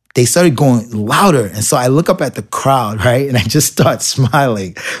they started going louder. And so I look up at the crowd, right? And I just start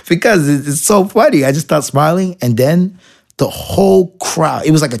smiling because it's so funny. I just start smiling. And then the whole crowd,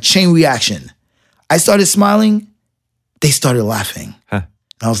 it was like a chain reaction. I started smiling. They started laughing. Huh.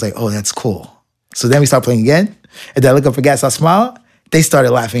 And I was like, oh, that's cool. So then we start playing again. And then I look up again, so I smile. They started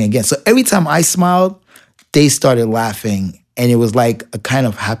laughing again. So every time I smiled, they started laughing. And it was like a kind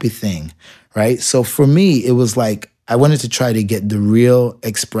of happy thing, right? So for me, it was like I wanted to try to get the real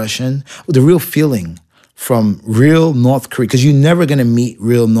expression, the real feeling from real North Korea, because you're never going to meet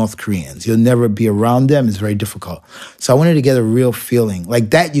real North Koreans. You'll never be around them. It's very difficult. So I wanted to get a real feeling. Like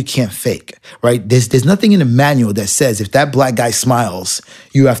that you can't fake, right? There's nothing in the manual that says if that black guy smiles,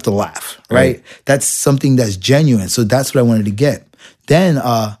 you have to laugh, right? That's something that's genuine. So that's what I wanted to get. Then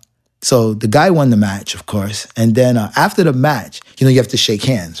So the guy won the match, of course. And then after the match, you have to shake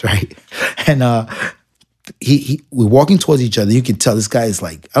hands, right? And we're walking towards each other. You can tell this guy is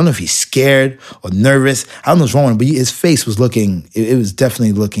like, I don't know if he's scared or nervous. I don't know what's wrong with him, but his face was looking, it was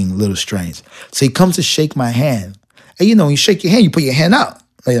definitely looking a little strange. So he comes to shake my hand. And when you shake your hand, you put your hand out,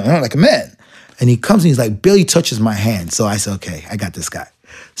 like a man. And he comes and he's like, barely touches my hand. So I said, okay, I got this guy.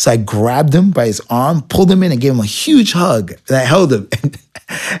 So I grabbed him by his arm, pulled him in and gave him a huge hug. And I held him.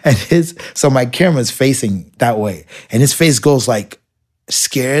 So my camera's facing that way. And his face goes like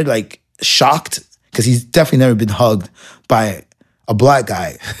scared, like shocked, because he's definitely never been hugged by a black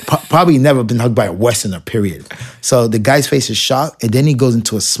guy. Probably never been hugged by a Westerner, period. So the guy's face is shocked, and then he goes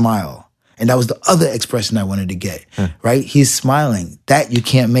into a smile. And that was the other expression I wanted to get, right? He's smiling. That you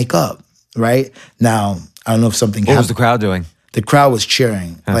can't make up, right? Now, I don't know if something happened. What was the crowd doing? The crowd was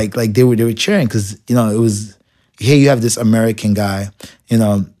cheering. Like they were cheering because, it was, here you have this American guy,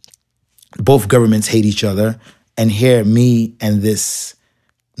 both governments hate each other. And here, me and this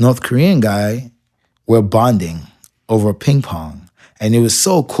North Korean guy, we're bonding over ping pong. And it was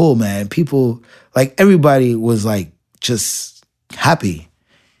so cool, man. People, like everybody was like just happy.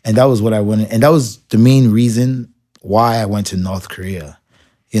 And that was what I wanted. And that was the main reason why I went to North Korea.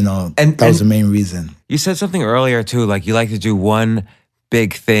 That was the main reason. You said something earlier too, like you like to do one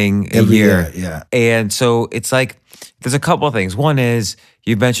big thing Every year. Yeah. And so it's like, there's a couple of things. One is,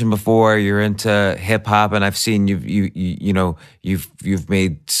 you mentioned before you're into hip hop, and I've seen you've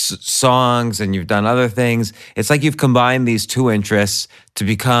made songs and you've done other things. It's like you've combined these two interests to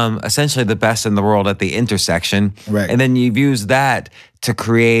become essentially the best in the world at the intersection. Right. And then you've used that to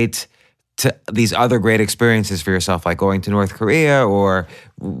create these other great experiences for yourself, like going to North Korea or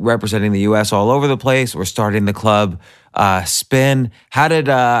representing the U.S. all over the place, or starting the club Spin. How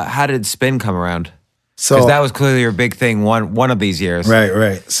did Spin come around? Because that was clearly your big thing one of these years.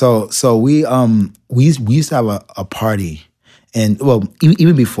 Right. So we used to have a party, and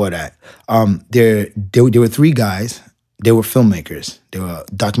even before that, there were three guys. They were filmmakers. They were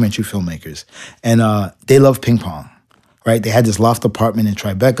documentary filmmakers, and they loved ping pong. Right, they had this loft apartment in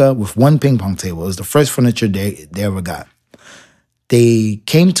Tribeca with one ping pong table. It was the first furniture they ever got. They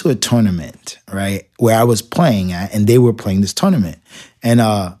came to a tournament, right, where I was playing at, and they were playing this tournament, and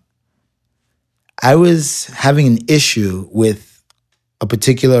I was having an issue with a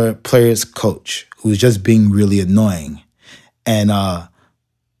particular player's coach who was just being really annoying. And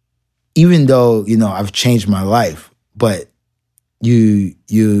even though, I've changed my life, but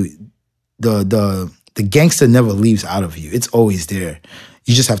the gangster never leaves out of you. It's always there.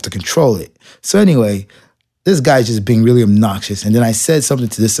 You just have to control it. So anyway, this guy's just being really obnoxious. And then I said something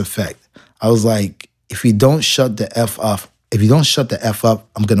to this effect. I was like, if you don't shut the F up,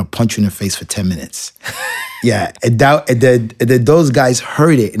 I'm going to punch you in the face for 10 minutes. Yeah. And then those guys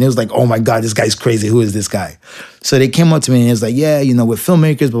heard it. And it was like, oh my God, this guy's crazy. Who is this guy? So they came up to me and it was like, yeah, we're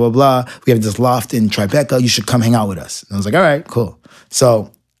filmmakers, blah, blah, blah. We have this loft in Tribeca. You should come hang out with us. And I was like, all right, cool.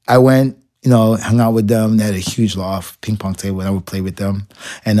 So I went, hung out with them. They had a huge loft, ping pong table, and I would play with them.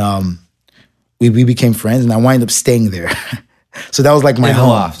 And we became friends, and I wound up staying there. So that was like my home.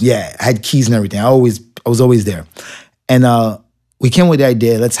 Loft. Yeah, I had keys and everything. I was always there. And we came with the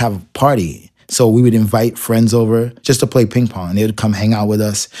idea, let's have a party. So we would invite friends over just to play ping pong. And they would come hang out with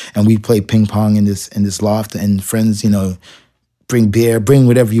us, and we'd play ping pong in this loft. And friends, bring beer, bring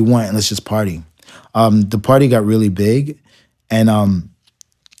whatever you want, and let's just party. The party got really big, and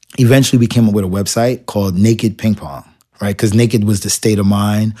eventually we came up with a website called Naked Ping Pong, right? Because naked was the state of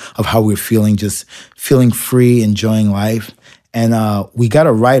mind of how we were feeling, just feeling free, enjoying life. And we got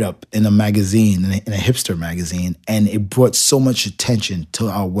a write-up in a magazine, in a hipster magazine, and it brought so much attention to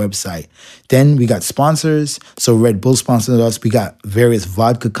our website. Then we got sponsors. So Red Bull sponsored us. We got various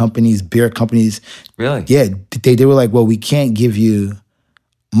vodka companies, beer companies. Really? Yeah. They were like, well, we can't give you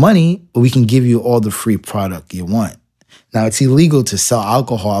money, but we can give you all the free product you want. Now, it's illegal to sell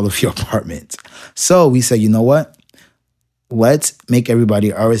alcohol out of your apartment. So we said, you know what? Let's make everybody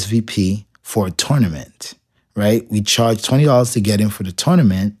RSVP for a tournament, right? We charge $20 to get in for the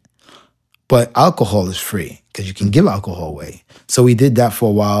tournament, but alcohol is free because you can give alcohol away. So we did that for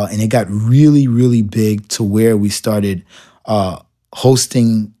a while, and it got really, really big to where we started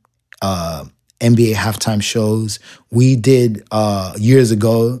hosting NBA halftime shows. We did, years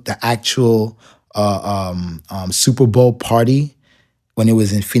ago, the actual Super Bowl party when it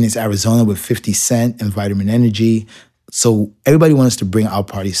was in Phoenix, Arizona with 50 Cent and Vitamin Energy. So everybody wanted us to bring our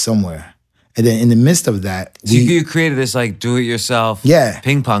party somewhere. And then in the midst of that, so you created this like do-it-yourself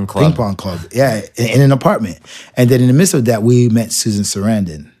ping pong club. Ping pong club, yeah, in an apartment. And then in the midst of that, we met Susan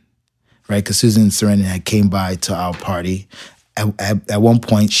Sarandon, right? Because Susan Sarandon had came by to our party. At one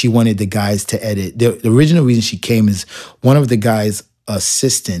point, she wanted the guys to edit. The original reason she came is one of the guys'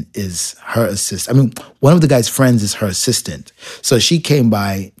 assistant is her assistant. I mean, one of the guy's friends is her assistant. So she came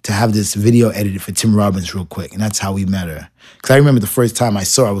by to have this video edited for Tim Robbins real quick, and that's how we met her. Because I remember the first time I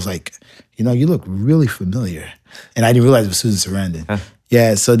saw her, I was like, you look really familiar. And I didn't realize it was Susan Sarandon. Huh.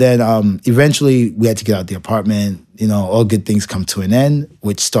 Yeah, so then eventually we had to get out the apartment. All good things come to an end,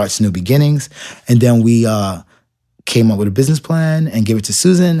 which starts new beginnings. And then we came up with a business plan and gave it to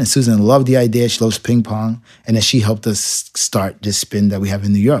Susan. And Susan loved the idea. She loves ping pong. And then she helped us start this Spin that we have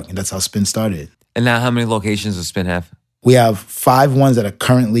in New York. And that's how Spin started. And now how many locations does Spin have? We have 5 ones that are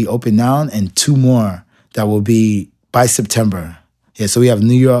currently open now and 2 more that will be by September. Yeah, so we have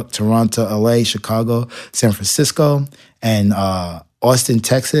New York, Toronto, LA, Chicago, San Francisco, and Austin,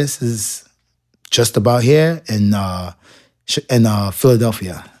 Texas is just about here, and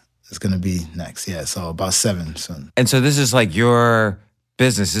Philadelphia is going to be next. Yeah, so about 7 soon. And so this is like your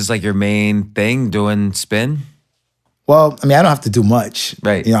business. This is like your main thing, doing Spin? Well, I mean, I don't have to do much.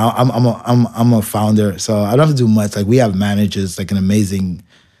 Right. I'm a founder, so I don't have to do much. Like, we have managers, like an amazing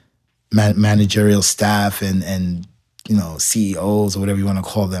managerial staff and CEOs or whatever you want to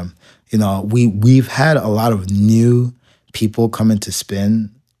call them. We've had a lot of new people come into Spin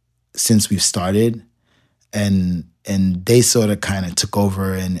since we've started, and they sort of kind of took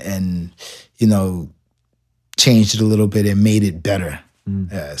over and changed it a little bit and made it better.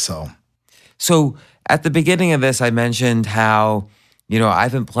 Yeah, So at the beginning of this, I mentioned how,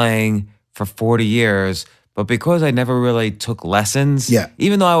 I've been playing for 40 years, but because I never really took lessons,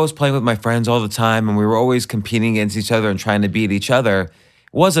 even though I was playing with my friends all the time and we were always competing against each other and trying to beat each other, it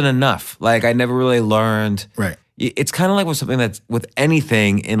wasn't enough. Like, I never really learned. Right. It's kind of like with something that's, with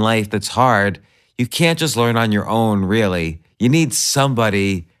anything in life that's hard, you can't just learn on your own, really. You need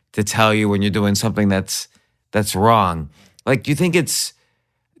somebody to tell you when you're doing something that's wrong. Like, do you think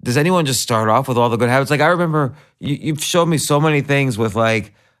does anyone just start off with all the good habits? Like, I remember you've showed me so many things with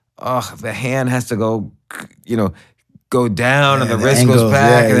like, the hand has to go, go down and the wrist angles, goes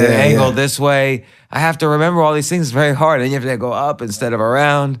back and then angle this way. I have to remember all these things. It's very hard. And you have to go up instead of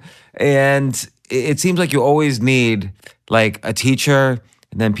around. And it seems like you always need like a teacher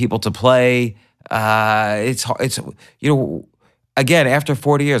and then people to play. It's again, after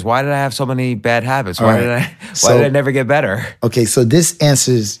 40 years, why did I have so many bad habits? Why did I never get better? Okay, so this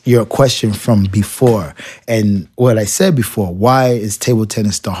answers your question from before. And what I said before, why is table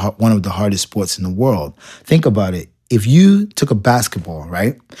tennis one of the hardest sports in the world? Think about it. If you took a basketball,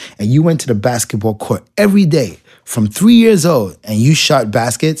 right, and you went to the basketball court every day from 3 years old and you shot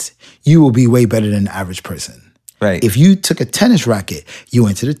baskets, you will be way better than the average person. Right. If you took a tennis racket, you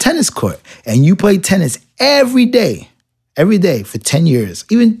went to the tennis court and you played tennis every day for 10 years,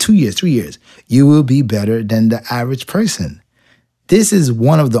 even 2 years, 3 years, you will be better than the average person. This is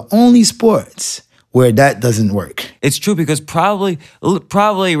one of the only sports where that doesn't work. It's true because probably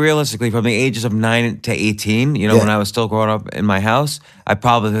realistically from the ages of 9 to 18, when I was still growing up in my house, I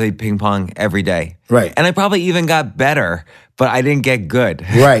probably played ping pong every day. Right. And I probably even got better, but I didn't get good.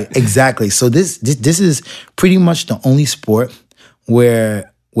 Right, exactly. So this is pretty much the only sport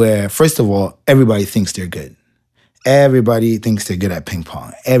where first of all, everybody thinks they're good. Everybody thinks they're good at ping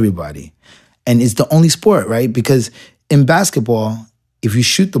pong. Everybody. And it's the only sport, right? Because in basketball, if you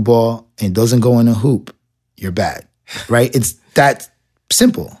shoot the ball and it doesn't go in a hoop, you're bad, right? It's that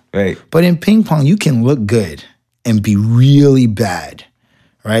simple. Right. But in ping pong, you can look good and be really bad,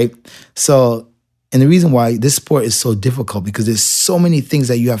 right? So, and the reason why this sport is so difficult because there's so many things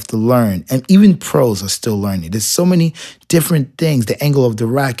that you have to learn, and even pros are still learning. There's so many different things: the angle of the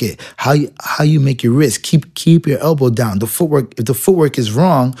racket, how you make your wrist, keep your elbow down, the footwork. If the footwork is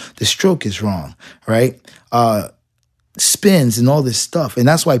wrong, the stroke is wrong, right? Spins and all this stuff, and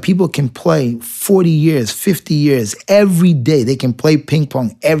that's why people can play 40 years, 50 years every day. They can play ping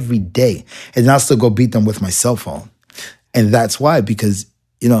pong every day, and I'll still go beat them with my cell phone. And that's why, because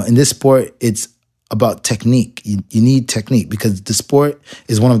in this sport, it's about technique. You need technique because the sport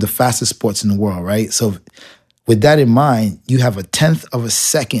is one of the fastest sports in the world, right? So with that in mind, you have a 1/10 of a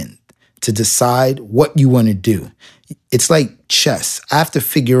second to decide what you want to do. It's like chess. I have to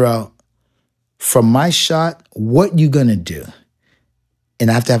figure out from my shot what you're going to do. And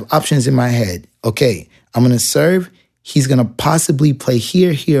I have to have options in my head. Okay, I'm going to serve. He's going to possibly play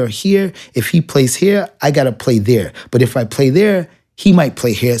here, here, or here. If he plays here, I got to play there. But if I play there, he might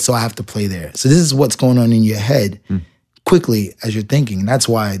play here, so I have to play there. So this is what's going on in your head quickly as you're thinking. And that's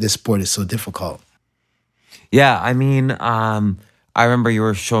why this sport is so difficult. Yeah, I mean, I remember you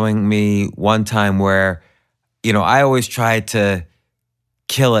were showing me one time where, I always tried to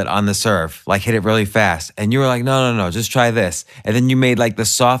kill it on the serve, like hit it really fast. And you were like, no, just try this. And then you made like the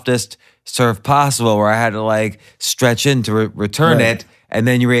softest serve possible where I had to like stretch in to return it. And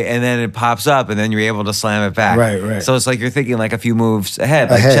then and then it pops up, and then you're able to slam it back. Right. So it's like you're thinking like a few moves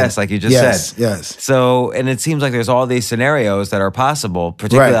ahead, like chess, like you just said. Yes. So, and it seems like there's all these scenarios that are possible,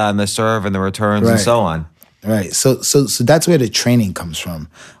 particularly on the serve and the returns and so on. Right. So that's where the training comes from.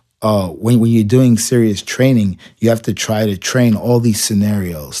 When you're doing serious training, you have to try to train all these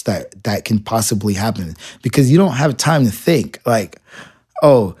scenarios that can possibly happen, because you don't have time to think like,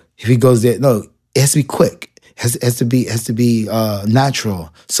 oh, if he goes there, no, it has to be quick. Has to be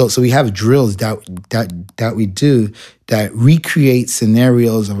natural. So we have drills that we do that recreate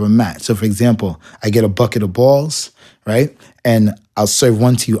scenarios of a match. So for example, I get a bucket of balls, right? And I'll serve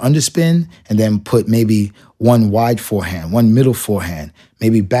one to you underspin, and then put maybe one wide forehand, one middle forehand,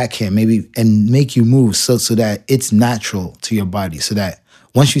 maybe backhand, and make you move so that it's natural to your body, so that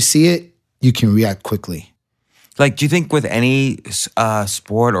once you see it, you can react quickly. Like, do you think with any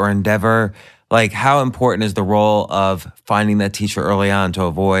sport or endeavor, like how important is the role of finding that teacher early on to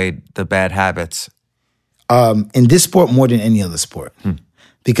avoid the bad habits? In this sport, more than any other sport.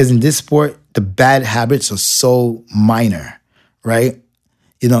 Because in this sport, the bad habits are so minor, right?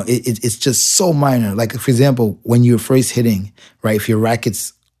 You know, it's just so minor. Like, for example, when you're first hitting, right, if your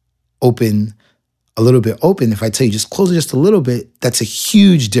racket's open, a little bit open, if I tell you just close it just a little bit, that's a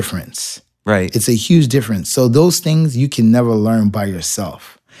huge difference. Right. It's a huge difference. So those things you can never learn by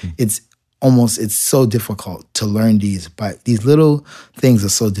yourself. It's so difficult to learn these, but these little things are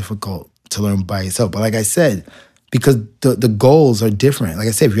so difficult to learn by yourself. But like I said, because the goals are different. Like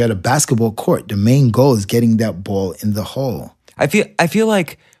I said, if you're at a basketball court, the main goal is getting that ball in the hole. I feel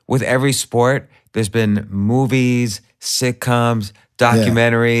like with every sport, there's been movies, sitcoms,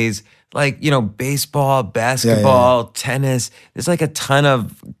 documentaries, like, you know, baseball, basketball, tennis. There's like a ton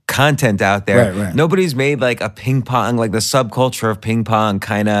of content out there. Right. Nobody's made like a ping pong, like the subculture of ping pong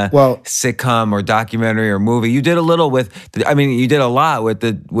kind of sitcom or documentary or movie. You did a little you did a lot with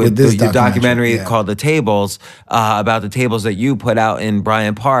your documentary called The Tables, about the tables that you put out in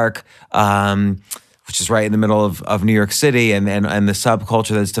Bryant Park, which is right in the middle of New York City, and the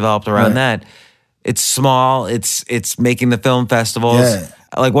subculture that's developed around that. It's small. It's making the film festivals. Yeah.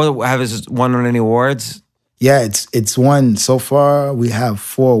 Like, what have it won any awards? Yeah, it's won so far. We have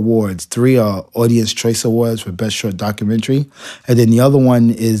 4 awards. 3 are Audience Choice Awards for Best Short Documentary, and then the other one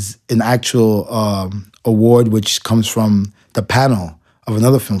is an actual award which comes from the panel of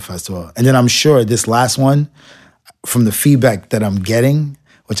another film festival. And then I'm sure this last one, from the feedback that I'm getting,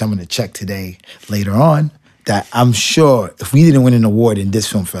 which I'm going to check today later on, that I'm sure if we didn't win an award in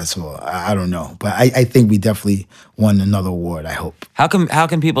this film festival, I don't know. But I think we definitely won another award, I hope. How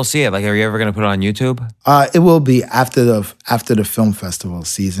can people see it? Like, are you ever going to put it on YouTube? It will be after the film festival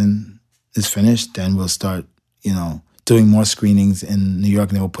season is finished. Then we'll start, doing more screenings in New York,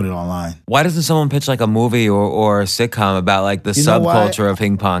 and then we'll put it online. Why doesn't someone pitch like a movie or a sitcom about like the subculture of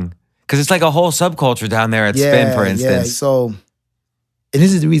ping pong? Because it's like a whole subculture down there at Spin, for instance. Yeah, so... And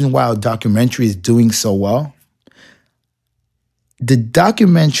this is the reason why our documentary is doing so well. The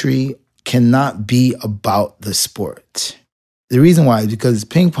documentary cannot be about the sport. The reason why is because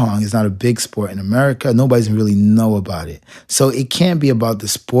ping pong is not a big sport in America. Nobody really know about it. So it can't be about the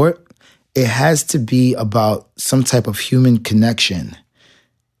sport. It has to be about some type of human connection,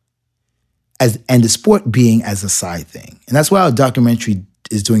 and the sport being as a side thing. And that's why our documentary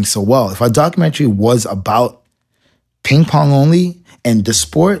is doing so well. If our documentary was about ping pong only and the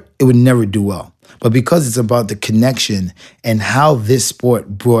sport, it would never do well. But because it's about the connection and how this sport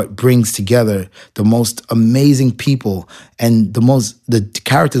brings together the most amazing people, and the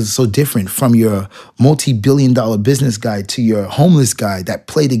characters are so different, from your multi-billion-dollar business guy to your homeless guy that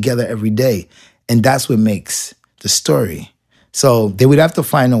play together every day. And that's what makes the story. So they would have to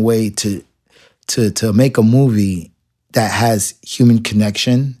find a way to make a movie that has human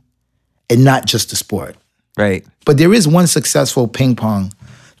connection and not just the sport. Right. But there is one successful ping pong.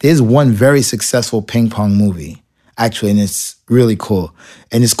 There's one very successful ping pong movie, actually, and it's really cool.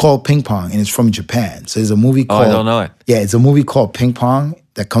 And it's called Ping Pong, and it's from Japan. So there's a movie called... I don't know it. Yeah, it's a movie called Ping Pong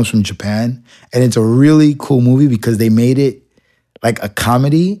that comes from Japan. And it's a really cool movie because they made it like a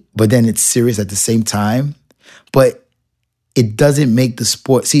comedy, but then it's serious at the same time. But it doesn't make the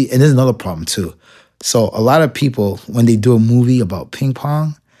sport... See, and there's another problem, too. So a lot of people, when they do a movie about ping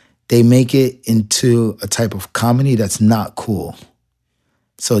pong, they make it into a type of comedy that's not cool.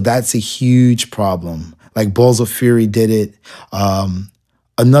 So that's a huge problem. Like Balls of Fury did it.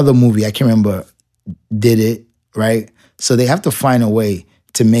 Another movie, I can't remember, did it, right? So they have to find a way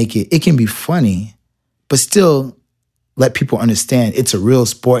to make it. It can be funny, but still let people understand it's a real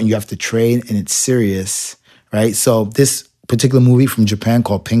sport and you have to train and it's serious, right? So this particular movie from Japan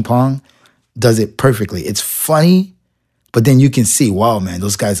called Pong does it perfectly. It's funny, but then you can see, wow, man,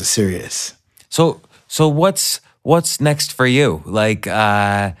 those guys are serious. So what's next for you? Like,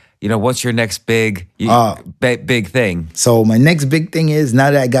 what's your next big thing? So my next big thing is,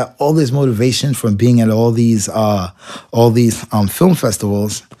 now that I got all this motivation from being at all these film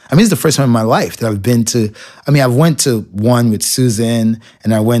festivals. I mean, it's the first time in my life that I've been to. I mean, I've went to one with Susan,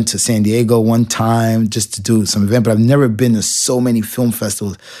 and I went to San Diego one time just to do some event, but I've never been to so many film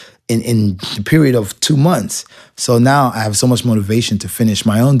festivals in the period of 2 months. So now I have so much motivation to finish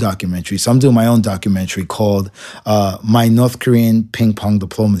my own documentary. So I'm doing my own documentary called My North Korean Ping Pong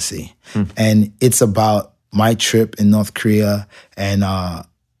Diplomacy. And it's about my trip in North Korea, and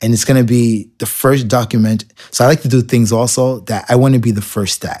it's going to be the first document. So I like to do things also that I want to be the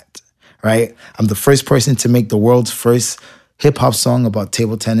first at, right? I'm the first person to make the world's first hip-hop song about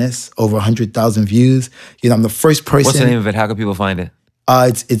table tennis, over 100,000 views. I'm the first person. What's the name of it? How can people find it?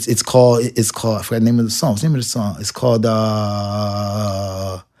 It's called, I forgot the name of the song. What's the name of the song? It's called,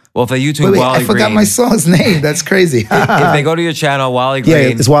 well, if they YouTube Wally Green. I forgot my song's name. That's crazy. If they go to your channel, Wally Green. Yeah,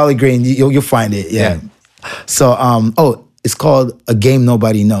 it's Wally Green. You'll find it. Yeah. So, it's called A Game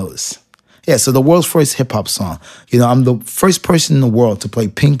Nobody Knows. Yeah, so the world's first hip-hop song. I'm the first person in the world to play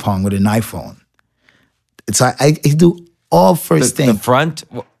ping pong with an iPhone. I do all first things. The front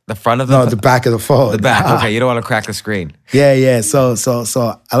of the... No, the back of the phone. The back, okay. You don't want to crack the screen. Yeah. So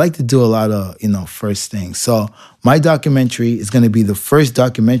I like to do a lot of, first things. So my documentary is going to be the first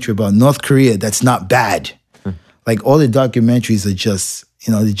documentary about North Korea that's not bad. Like, all the documentaries are just,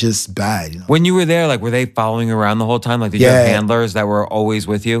 they're just bad. When you were there, like, were they following you around the whole time? Like, did you have handlers that were always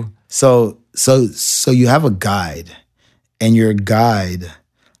with you? So you have a guide, and your guide,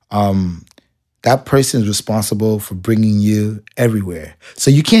 that person is responsible for bringing you everywhere.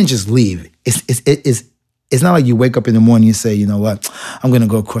 So you can't just leave. It's not like you wake up in the morning and you say, you know what, I'm going to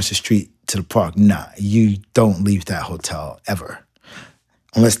go across the street to the park. Nah, you don't leave that hotel ever,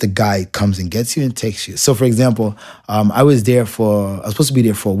 unless the guy comes and gets you and takes you. So, for example, I was supposed to be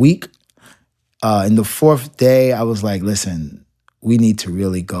there for a week. In the 4th day, I was like, listen, we need to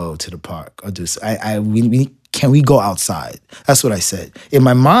really go to the park or do. Can we go outside? That's what I said. In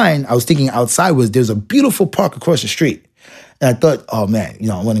my mind, I was thinking outside there's a beautiful park across the street. And I thought, oh man,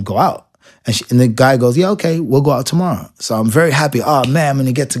 I want to go out. And the guy goes, yeah, okay, we'll go out tomorrow. So I'm very happy. Oh man, I'm going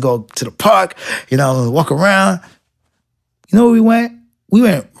to get to go to the park, walk around. You know where we went? We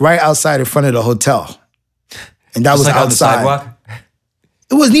went right outside in front of the hotel. And that was like outside. On the sidewalk?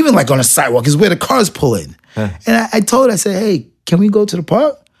 It wasn't even like on a sidewalk. It's where the cars pull in. Huh. And I told her, I said, hey, can we go to the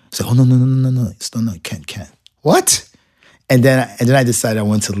park? I said, oh, no. No, can't. What? And then I decided I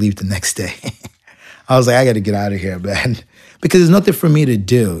wanted to leave the next day. I was like, I got to get out of here, man. Because there's nothing for me to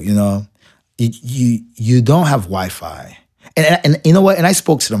do, You don't have Wi-Fi. And you know what? And I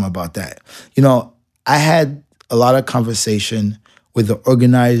spoke to them about that. I had a lot of conversation with the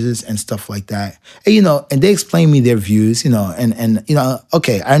organizers and stuff like that. And, and they explained me their views,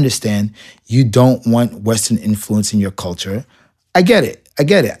 okay, I understand you don't want Western influence in your culture. I get it.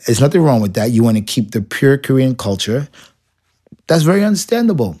 There's nothing wrong with that. You want to keep the pure Korean culture. That's very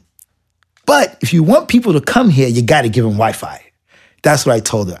understandable. But if you want people to come here, you got to give them Wi-Fi. That's what I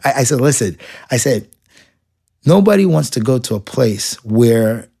told her. I said, listen, nobody wants to go to a place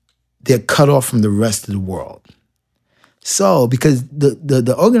where they're cut off from the rest of the world. So, because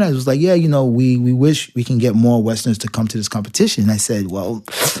the organizer was like, yeah, we wish we can get more Westerners to come to this competition. And I said, well,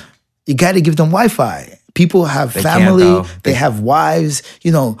 you got to give them Wi-Fi. People have family, they have wives.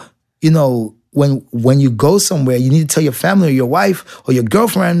 When you go somewhere, you need to tell your family or your wife or your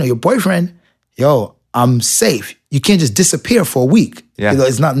girlfriend or your boyfriend, yo, I'm safe. You can't just disappear for a week. Yeah.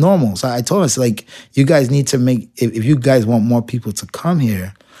 It's not normal. So I told us, like, you guys need to if you guys want more people to come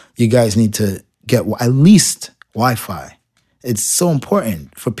here, you guys need to get at least Wi-Fi. It's so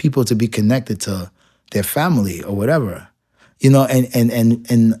important for people to be connected to their family or whatever. And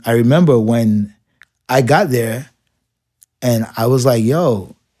I remember when I got there and I was like,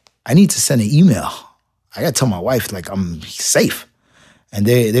 yo, I need to send an email. I got to tell my wife, like, I'm safe. And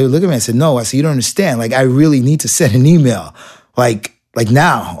they would look at me and say, no. I said, you don't understand. Like, I really need to send an email. Like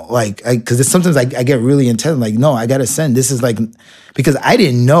now. Because sometimes I get really intense. Like, no, I got to send. This is like, because I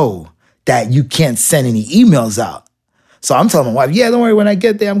didn't know that you can't send any emails out. So I'm telling my wife, yeah, don't worry. When I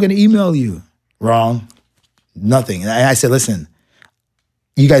get there, I'm going to email you. Wrong. Nothing. And I said, listen,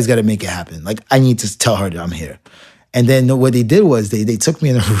 you guys got to make it happen. Like, I need to tell her that I'm here. And then what they did was they took me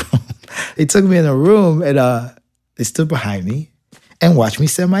in a room. They took me in a room and they stood behind me and watched me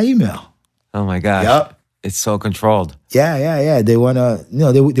send my email. Oh my gosh. Yep. It's so controlled. Yeah. They want to,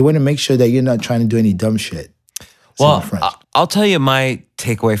 they want to make sure that you're not trying to do any dumb shit. Well, I'll tell you my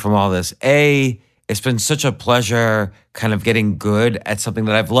takeaway from all this. It's been such a pleasure kind of getting good at something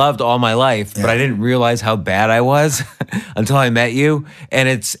that I've loved all my life, but I didn't realize how bad I was until I met you. And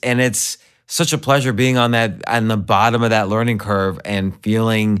it's such a pleasure being on the bottom of that learning curve and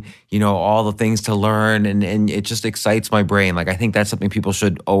feeling, all the things to learn, and it just excites my brain. Like, I think that's something people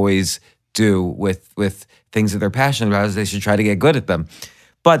should always do with things that they're passionate about, is they should try to get good at them.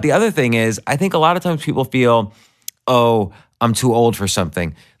 But the other thing is, I think a lot of times people feel, oh, I'm too old for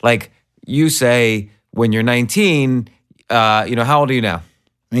something. Like you say, when you're 19, how old are you now?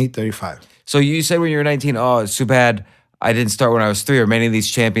 Me, 35. So you say when you're 19, oh, it's too bad I didn't start when I was 3, or many of these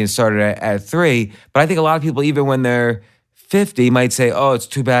champions started at 3. But I think a lot of people, even when they're 50, might say, oh, it's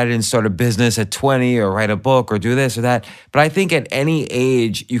too bad I didn't start a business at 20 or write a book or do this or that. But I think at any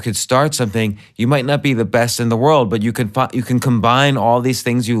age you could start something. You might not be the best in the world, but you can combine all these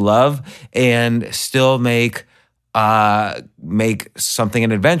things you love and still make something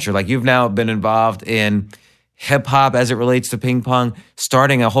an adventure. Like, you've now been involved in hip hop as it relates to ping pong,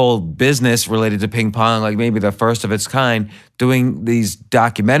 starting a whole business related to ping pong, like maybe the first of its kind, doing these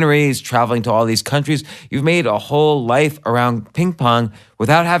documentaries, traveling to all these countries. You've made a whole life around ping pong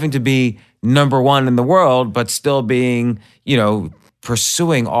without having to be number one in the world, but still being,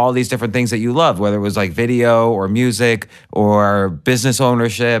 pursuing all these different things that you love, whether it was like video or music or business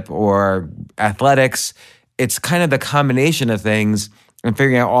ownership or athletics. It's kind of the combination of things and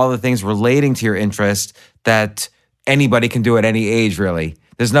figuring out all the things relating to your interest that anybody can do at any age, really.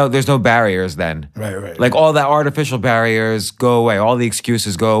 There's no barriers then. Right. Like, all the artificial barriers go away. All the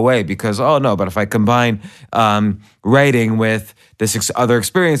excuses go away because, oh, no, but if I combine writing with this other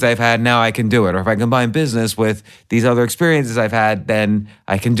experience I've had, now I can do it. Or if I combine business with these other experiences I've had, then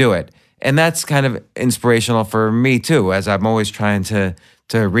I can do it. And that's kind of inspirational for me, too, as I'm always trying to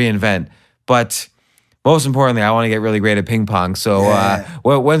reinvent. But most importantly, I want to get really great at ping pong. So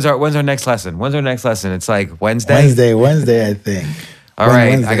when's our next lesson? When's our next lesson? It's like Wednesday? Wednesday, I think. All right,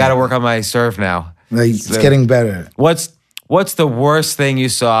 Wednesday. I got to work on my serve now. It's getting better. What's the worst thing you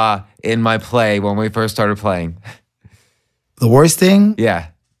saw in my play when we first started playing? The worst thing? Yeah.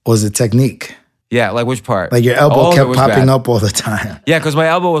 Was the technique. Yeah, like which part? Like your elbow kept popping up all the time. Yeah, because my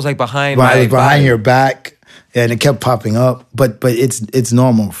elbow was like behind your back, and it kept popping up. But it's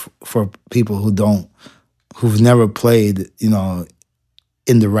normal for people who've never played,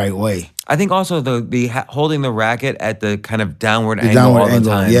 in the right way. I think also the holding the racket at the kind of downward angle all the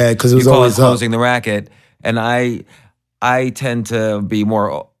time. Yeah, because it was always closing the racket, and I tend to be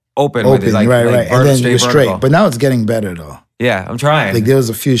more open with it, right. And then you're straight. Vertical. But now it's getting better though. Yeah, I'm trying. Like, there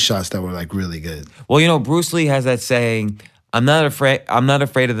was a few shots that were like really good. Well, Bruce Lee has that saying, I'm not afraid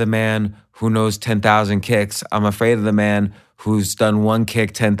of the man who knows 10,000 kicks. I'm afraid of the man who's done one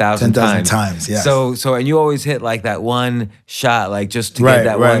kick 10,000 times. 10,000 times, yes. So and you always hit like that one shot, like just to get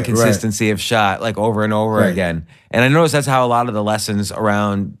that one consistency of shot, like over and over again. And I notice that's how a lot of the lessons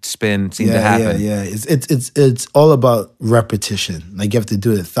around spin seem to happen. Yeah. It's all about repetition. Like, you have to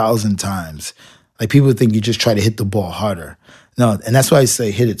do it 1,000 times. Like, people think you just try to hit the ball harder. No, and that's why I say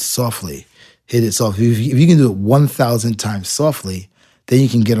hit it softly. Hit it softly. If you can do it 1,000 times softly, then you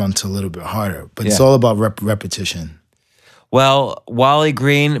can get onto a little bit harder. But it's all about repetition. Well, Wally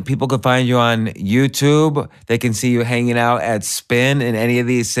Green, people can find you on YouTube. They can see you hanging out at Spin in any of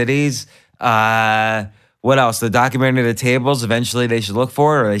these cities. What else? The documentary, The Tables, eventually they should look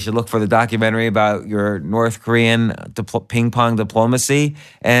for it, or they should look for the documentary about your North Korean ping pong diplomacy.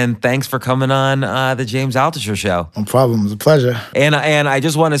 And thanks for coming on the James Altucher Show. No problem. It was a pleasure. And I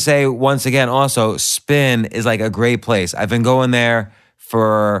just want to say once again, also, Spin is like a great place. I've been going there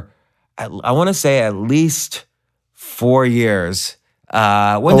for, I want to say, at least 4 years.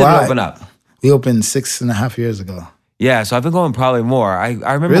 When did we open up? We opened 6.5 years ago. Yeah, so I've been going probably more. I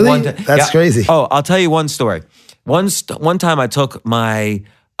remember really? one time. That's crazy. Oh, I'll tell you one story. One time I took my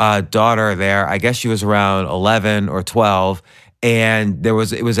daughter there. I guess she was around 11 or 12, and it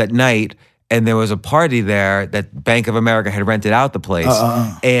was at night, and there was a party there that Bank of America had rented out the place,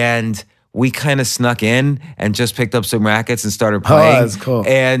 and we kind of snuck in and just picked up some rackets and started playing. Oh, that's cool.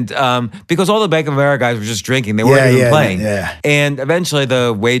 And because all the Bank of America guys were just drinking, they weren't even playing. Yeah. And eventually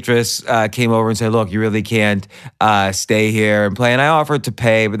the waitress came over and said, look, you really can't stay here and play. And I offered to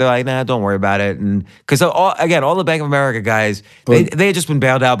pay, but they're like, nah, don't worry about it. And because all the Bank of America guys, they had just been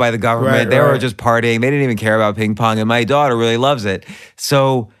bailed out by the government. They were just partying. They didn't even care about ping pong. And my daughter really loves it.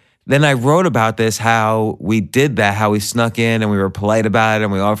 So then I wrote about this, how we did that, how we snuck in and we were polite about it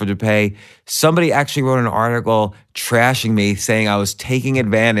and we offered to pay. Somebody actually wrote an article trashing me, saying I was taking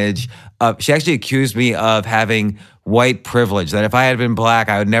advantage of, she actually accused me of having white privilege, that if I had been black,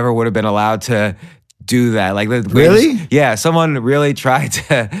 I never would have been allowed to do that. Like, really? Yeah, someone really tried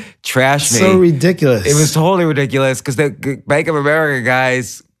to trash me. So ridiculous. It was totally ridiculous because the Bank of America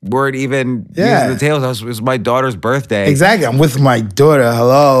guys weren't even using the tails. It was my daughter's birthday. Exactly. I'm with my daughter.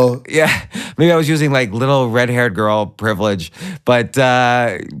 Hello. Yeah, maybe I was using like little red-haired girl privilege, but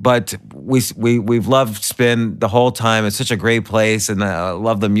we've loved Spin the whole time. It's such a great place, and I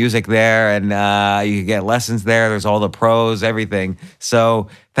love the music there, and you can get lessons there. There's all the pros, everything. So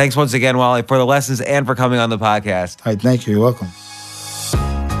thanks once again, Wally, for the lessons and for coming on the podcast. All right, thank you. You're welcome.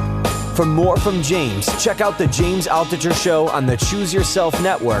 For more from James, check out The James Altucher Show on the Choose Yourself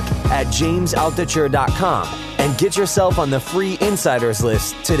Network at jamesaltucher.com and get yourself on the free Insiders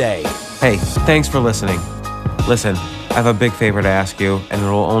list today. Hey, thanks for listening. Listen, I have a big favor to ask you, and it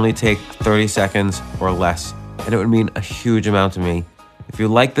will only take 30 seconds or less, and it would mean a huge amount to me. If you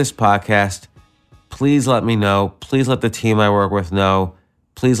like this podcast, please let me know. Please let the team I work with know.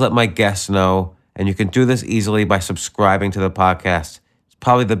 Please let my guests know, and you can do this easily by subscribing to the podcast.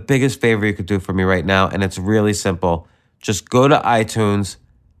 Probably the biggest favor you could do for me right now, and it's really simple. Just go to iTunes,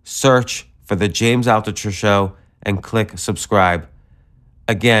 search for The James Altucher Show, and click subscribe.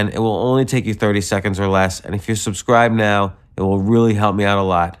 Again, it will only take you 30 seconds or less, and if you subscribe now, it will really help me out a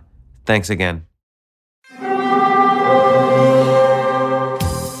lot. Thanks again.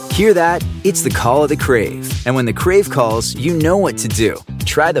 Hear that? It's the call of the Crave. And when the Crave calls, you know what to do.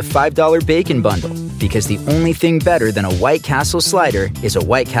 Try the $5 Bacon Bundle, because the only thing better than a White Castle slider is a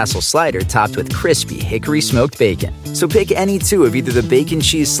White Castle slider topped with crispy hickory smoked bacon. So pick any two of either the Bacon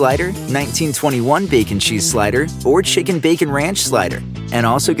Cheese Slider, 1921 Bacon Cheese Slider, or Chicken Bacon Ranch Slider. And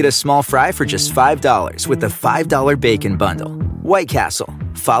also get a small fry for just $5 with the $5 Bacon Bundle. White Castle.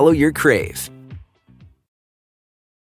 Follow your Crave.